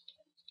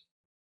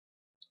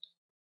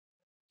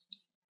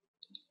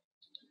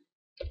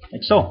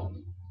 Like so.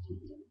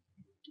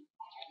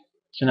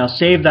 So now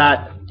save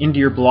that into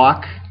your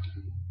block.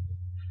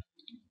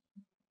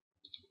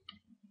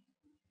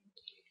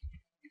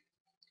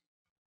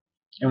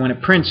 And when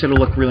it prints, it'll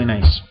look really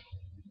nice.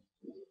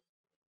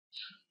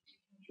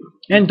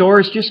 And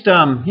doors, just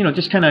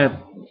just kind of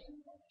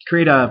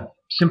create a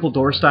simple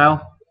door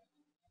style.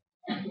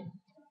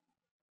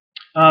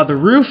 The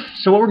roof,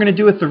 so what we're going to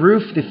do with the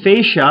roof, the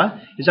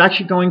fascia is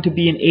actually going to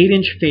be an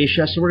 8-inch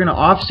fascia, so we're going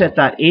to offset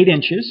that 8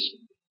 inches.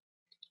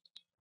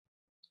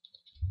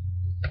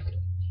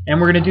 And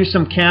we're going to do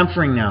some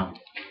chamfering now.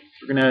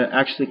 We're going to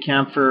actually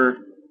chamfer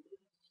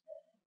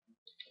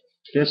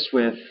this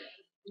with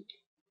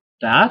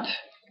that,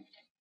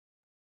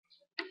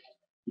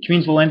 which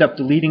means we'll end up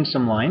deleting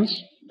some lines.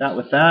 That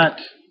with that.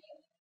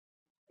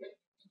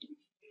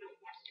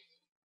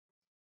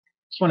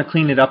 Just want to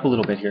clean it up a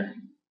little bit here.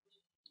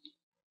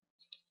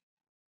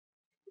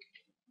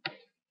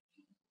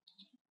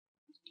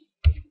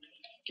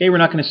 Okay, we're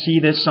not going to see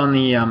this on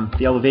the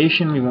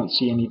elevation. We won't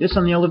see any of this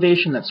on the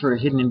elevation. That's sort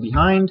of hidden in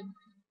behind.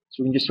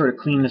 So we can just sort of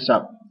clean this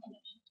up.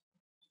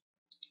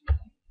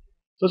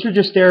 Those are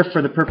just there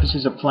for the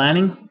purposes of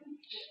planning.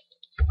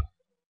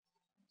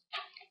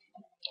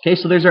 Okay,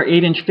 so there's our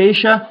 8-inch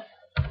fascia.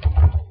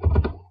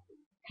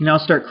 Now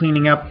start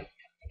cleaning up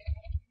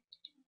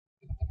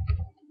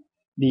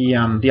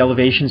the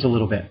elevations a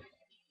little bit.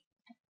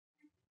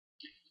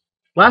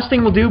 Last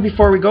thing we'll do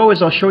before we go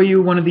is I'll show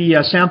you one of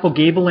the sample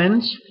gable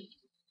ends.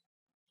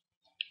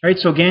 Alright,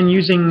 so again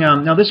using,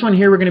 now this one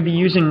here we're going to be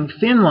using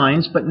thin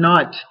lines, but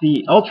not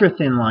the ultra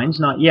thin lines,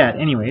 not yet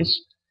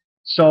anyways.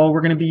 So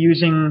we're going to be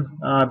using,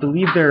 I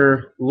believe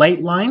they're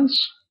light lines.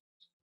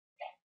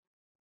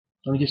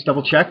 Let me just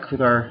double check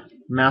with our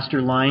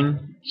master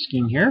line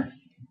scheme here.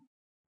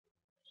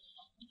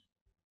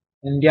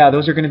 And yeah,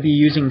 those are going to be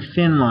using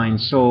thin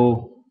lines,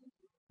 so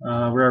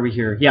where are we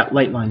here? Yeah,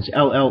 light lines,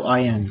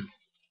 LLIN.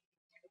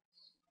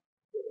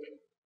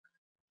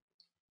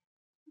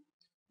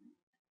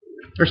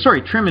 Or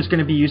sorry, trim is going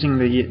to be using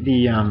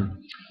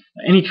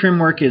any trim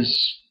work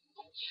is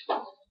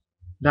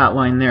that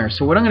line there.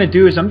 So what I'm going to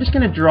do is I'm just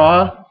going to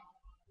draw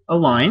a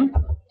line,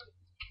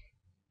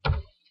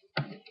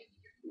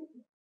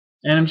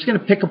 and I'm just going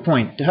to pick a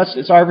point.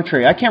 It's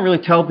arbitrary. I can't really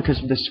tell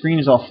because the screen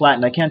is all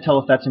flattened. I can't tell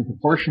if that's in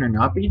proportion or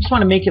not, but you just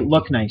want to make it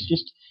look nice.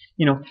 Just,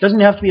 it doesn't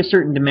have to be a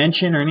certain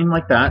dimension or anything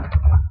like that.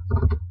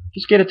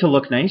 Just get it to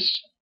look nice.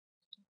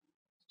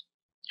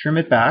 Trim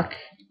it back.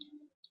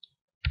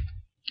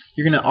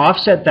 You're going to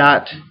offset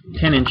that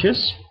 10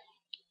 inches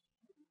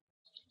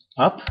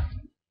up.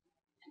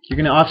 You're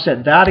going to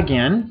offset that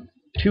again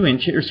 2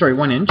 inches, or sorry,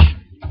 1 inch.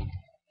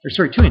 Or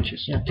sorry, 2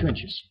 inches. Yeah, 2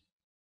 inches.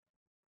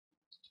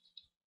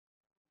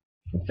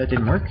 That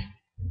didn't work.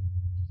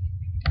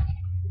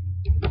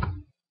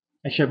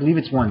 Actually, I believe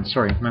it's 1.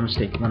 Sorry, my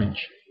mistake. 1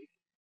 inch.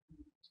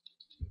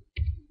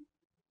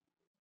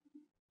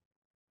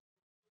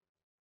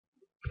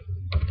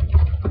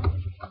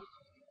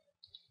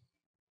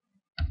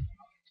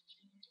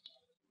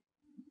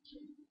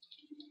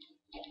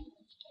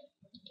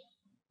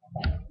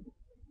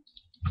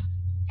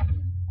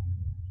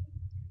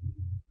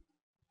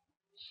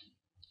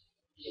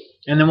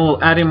 And then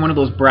we'll add in one of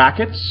those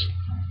brackets.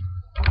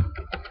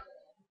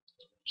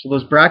 So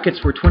those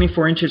brackets were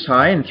 24 inches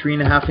high and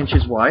 3.5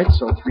 inches wide,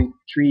 so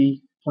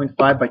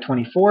 3.5 by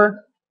 24.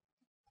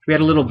 We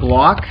had a little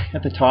block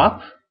at the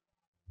top,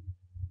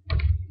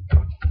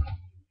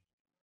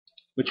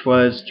 which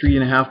was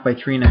 3.5 by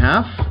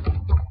 3.5.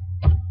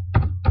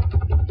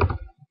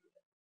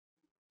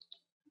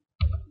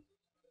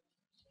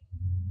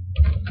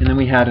 And then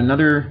we had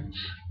another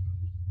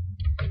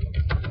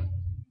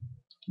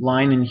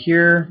line in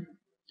here,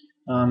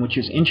 which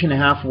is 1.5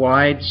 inches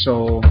wide,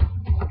 so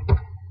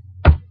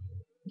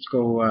let's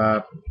go,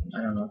 I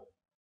don't know,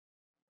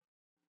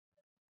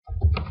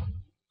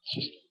 let's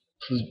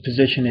just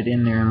position it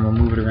in there and we'll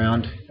move it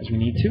around as we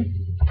need to. It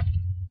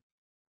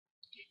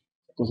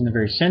goes in the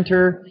very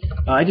center.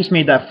 I just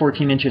made that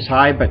 14 inches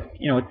high, but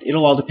you know,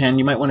 it'll all depend.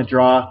 You might want to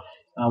draw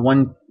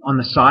one on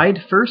the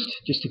side first,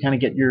 just to kind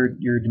of get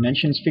your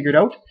dimensions figured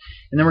out.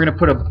 And then we're going to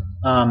put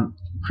a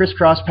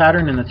crisscross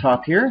pattern in the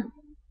top here.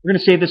 We're going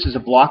to save this as a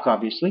block,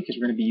 obviously, because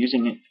we're going to be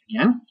using it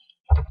again.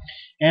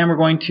 And we're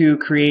going to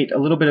create a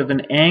little bit of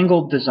an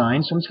angled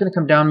design. So I'm just going to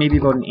come down maybe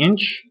about 1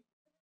 inch.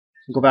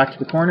 Go back to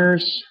the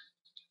corners.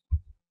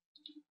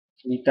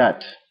 Delete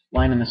that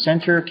line in the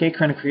center. Okay,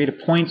 kind of create a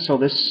point. So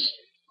this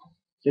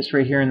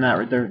right here and that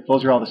right there,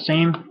 those are all the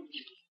same.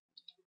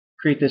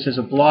 Create this as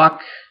a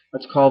block.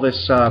 Let's call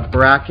this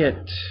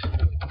bracket.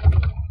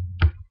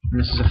 And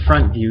this is a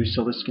front view,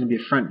 so this is going to be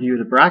a front view of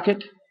the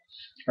bracket.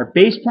 Our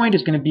base point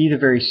is going to be the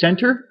very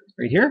center,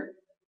 right here.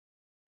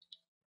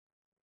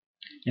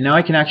 And now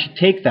I can actually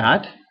take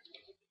that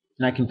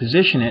and I can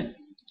position it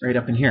right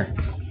up in here.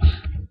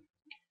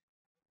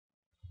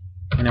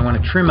 And I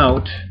want to trim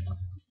out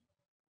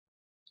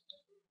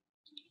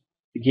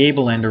the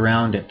gable end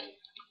around it.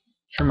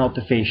 Trim out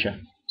the fascia.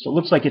 So it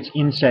looks like it's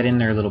inset in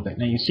there a little bit.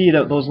 Now you see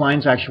that those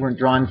lines actually weren't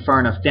drawn far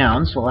enough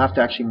down, so I'll have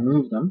to actually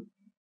move them.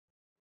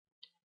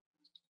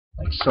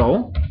 Like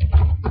so.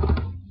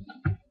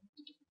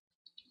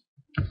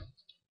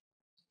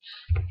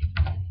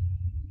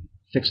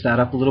 Fix that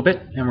up a little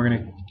bit, and we're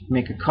going to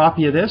make a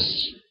copy of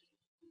this.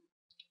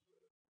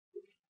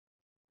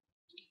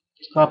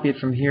 Let's copy it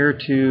from here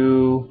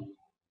to,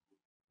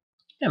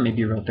 yeah,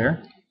 maybe right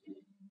there.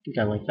 I think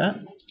I like that.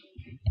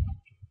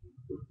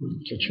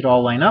 So it should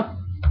all line up.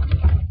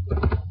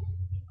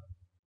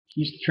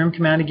 Use the trim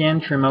command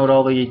again, trim out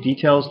all the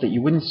details that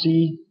you wouldn't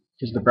see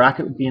because the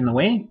bracket would be in the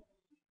way.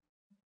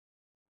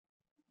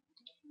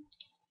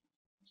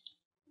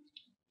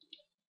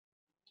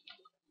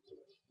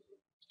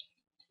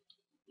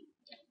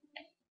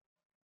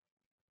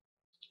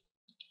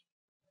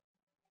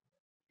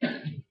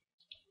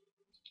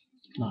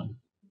 Come on.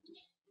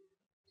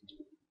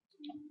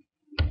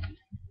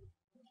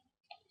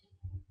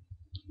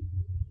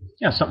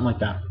 Yeah, something like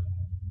that.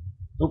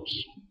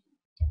 Oops.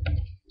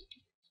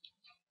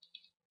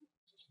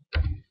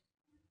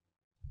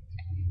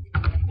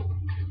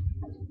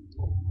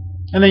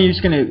 And then you're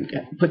just going to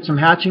put some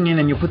hatching in,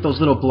 and you'll put those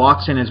little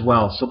blocks in as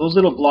well. So those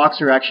little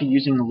blocks are actually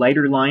using the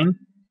lighter line.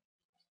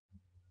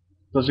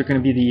 Those are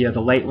going to be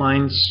the light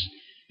lines.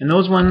 And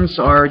those ones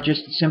are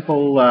just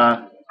simple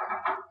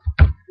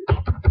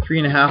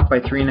 3.5 by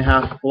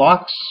 3.5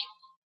 blocks.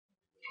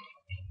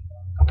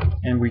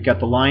 And we've got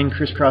the line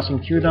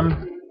crisscrossing through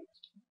them.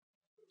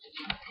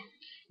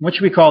 What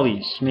should we call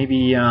these?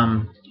 Maybe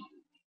let's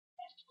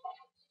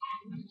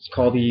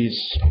call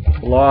these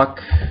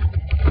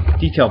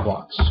detail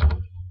blocks.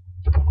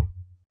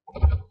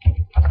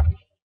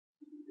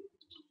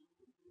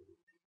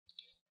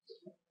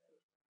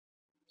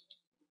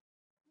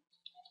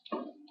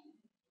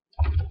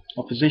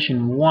 I'll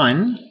position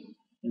one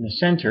in the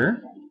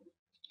center.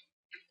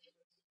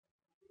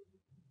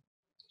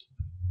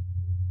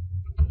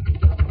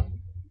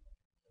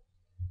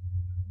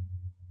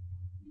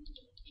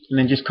 And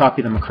then just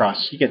copy them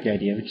across. You get the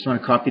idea. We just want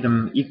to copy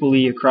them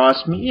equally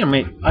across. You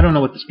know, I don't know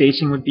what the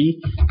spacing would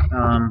be.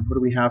 What do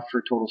we have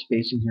for total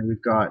spacing here?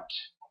 We've got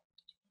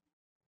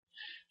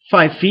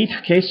 5 feet.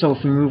 Okay, so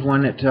if we move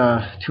one at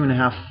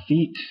 2.5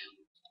 feet,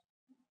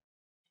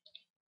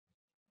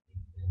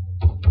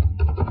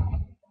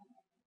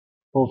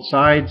 both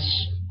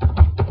sides,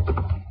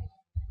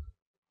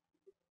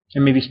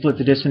 and maybe split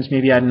the distance.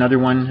 Maybe add another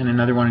one and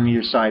another one on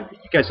either side.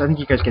 I think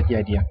you guys get the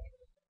idea.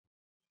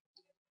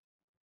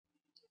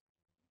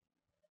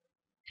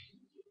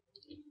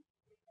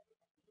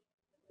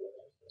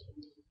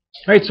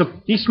 Alright, so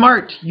be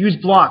smart. Use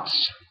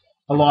blocks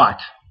a lot.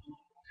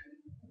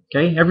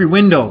 Okay, every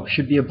window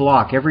should be a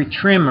block. Every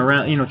trim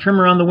around,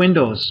 trim around the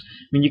windows.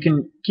 I mean, you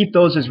can keep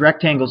those as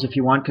rectangles if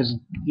you want, because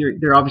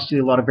they're obviously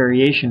a lot of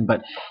variation.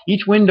 But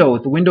each window,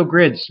 with the window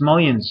grids,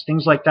 mullions,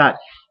 things like that,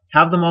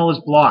 have them all as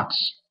blocks.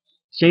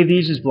 Save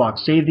these as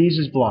blocks. Save these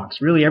as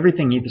blocks. Really,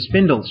 everything. The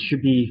spindles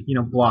should be,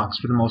 blocks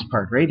for the most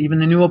part, right? Even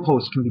the newel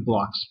posts can be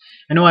blocks.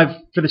 I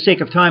know for the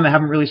sake of time, I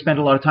haven't really spent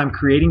a lot of time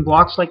creating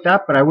blocks like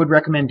that, but I would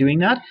recommend doing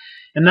that.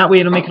 And that way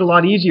it'll make it a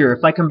lot easier.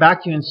 If I come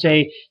back to you and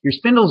say, your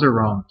spindles are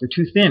wrong, they're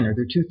too thin or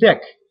they're too thick,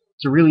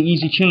 it's a really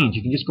easy change.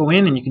 You can just go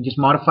in and you can just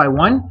modify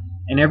one,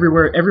 and every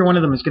one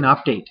of them is going to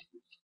update.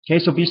 Okay,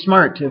 so be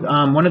smart.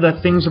 One of the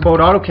things about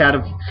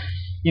AutoCAD,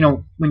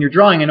 when you're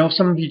drawing, I know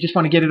some of you just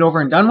want to get it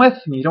over and done with,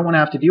 and you don't want to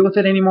have to deal with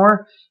it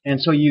anymore,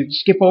 and so you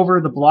skip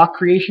over the block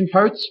creation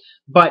parts.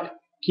 But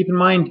keep in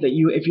mind that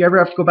if you ever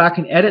have to go back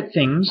and edit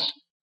things,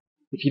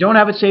 if you don't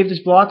have it saved as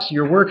blocks,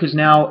 your work is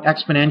now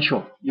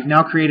exponential. You've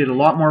now created a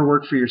lot more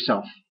work for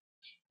yourself.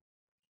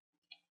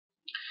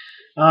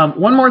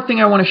 One more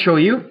thing I want to show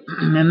you,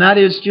 and that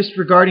is just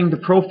regarding the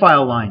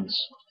profile lines.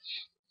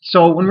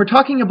 So when we're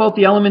talking about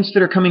the elements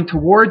that are coming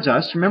towards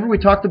us, remember we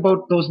talked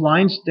about those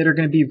lines that are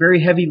going to be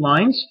very heavy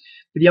lines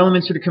for the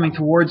elements that are coming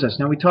towards us.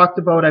 Now we talked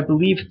about, I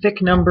believe,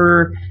 thick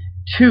number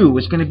 2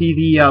 was going to be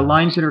the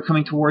lines that are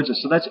coming towards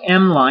us. So that's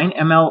M line,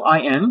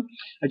 M-L-I-N.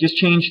 I just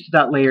changed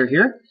that layer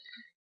here.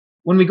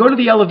 When we go to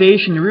the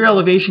elevation, the rear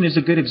elevation is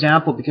a good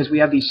example because we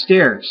have these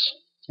stairs.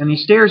 And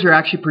these stairs are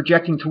actually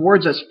projecting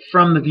towards us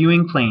from the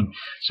viewing plane.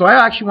 So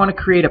I actually want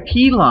to create a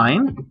P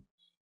line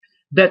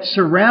that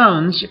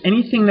surrounds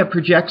anything that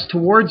projects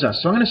towards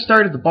us. So I'm going to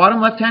start at the bottom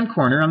left-hand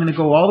corner. I'm going to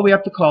go all the way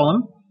up the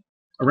column,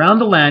 around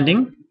the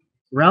landing,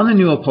 around the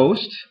newel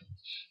post,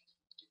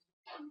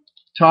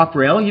 top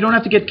rail. You don't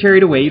have to get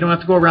carried away. You don't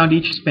have to go around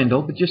each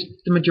spindle, but just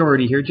the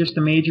majority here, just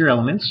the major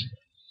elements.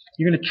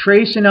 You're going to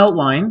trace an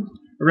outline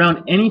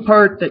around any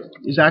part that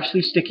is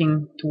actually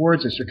sticking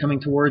towards us or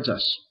coming towards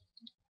us.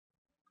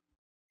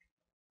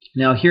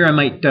 Now here I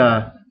might,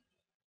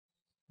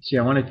 see,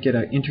 I want to get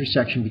an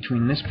intersection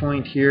between this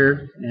point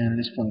here and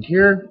this point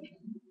here.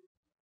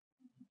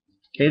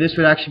 Okay, this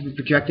would actually be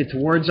projected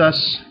towards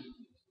us.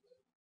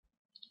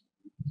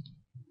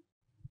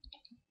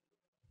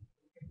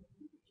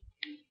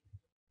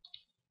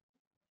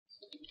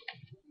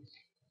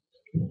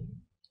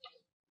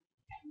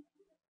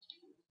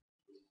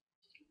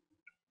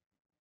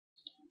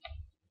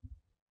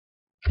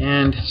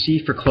 And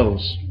C for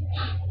close.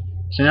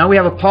 So now we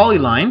have a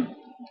polyline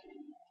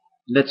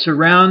that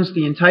surrounds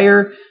the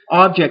entire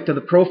object of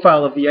the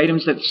profile of the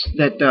items that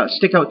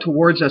stick out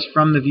towards us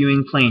from the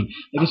viewing plane.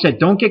 Like I said,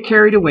 don't get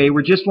carried away.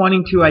 We're just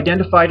wanting to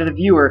identify to the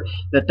viewer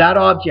that that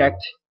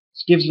object,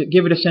 give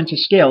it a sense of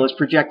scale, is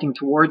projecting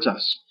towards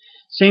us.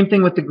 Same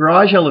thing with the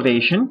garage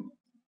elevation.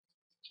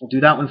 We'll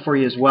do that one for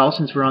you as well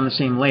since we're on the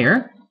same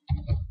layer.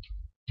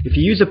 If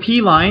you use a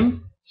P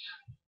line,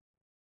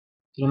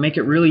 it'll make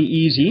it really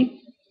easy.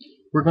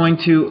 We're going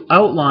to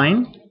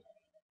outline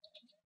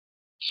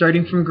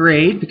starting from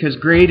grade, because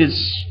grade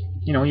is,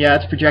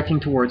 it's projecting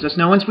towards us.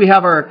 Now once we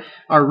have our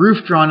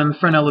roof drawn on the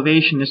front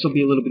elevation, this will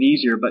be a little bit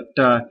easier,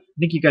 but I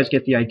think you guys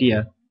get the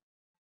idea.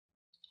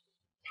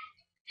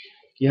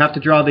 You have to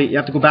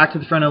go back to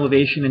the front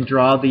elevation and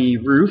draw the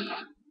roof.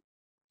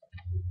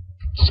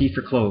 C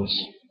for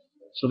close.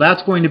 So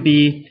that's going to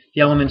be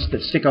the elements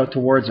that stick out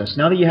towards us.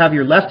 Now that you have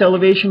your left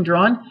elevation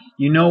drawn,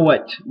 you know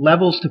what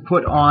levels to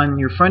put on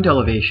your front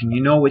elevation.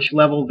 You know which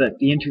level that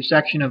the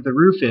intersection of the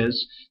roof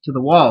is to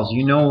the walls.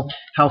 You know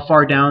how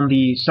far down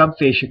the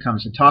subfascia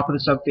comes, the top of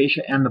the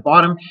subfascia and the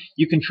bottom.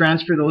 You can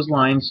transfer those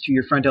lines to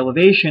your front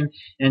elevation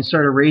and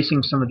start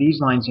erasing some of these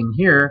lines in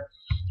here,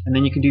 and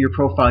then you can do your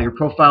profile. Your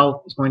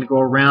profile is going to go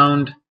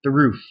around the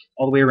roof,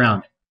 all the way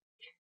around.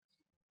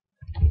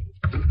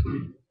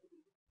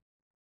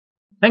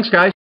 Thanks,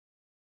 guys.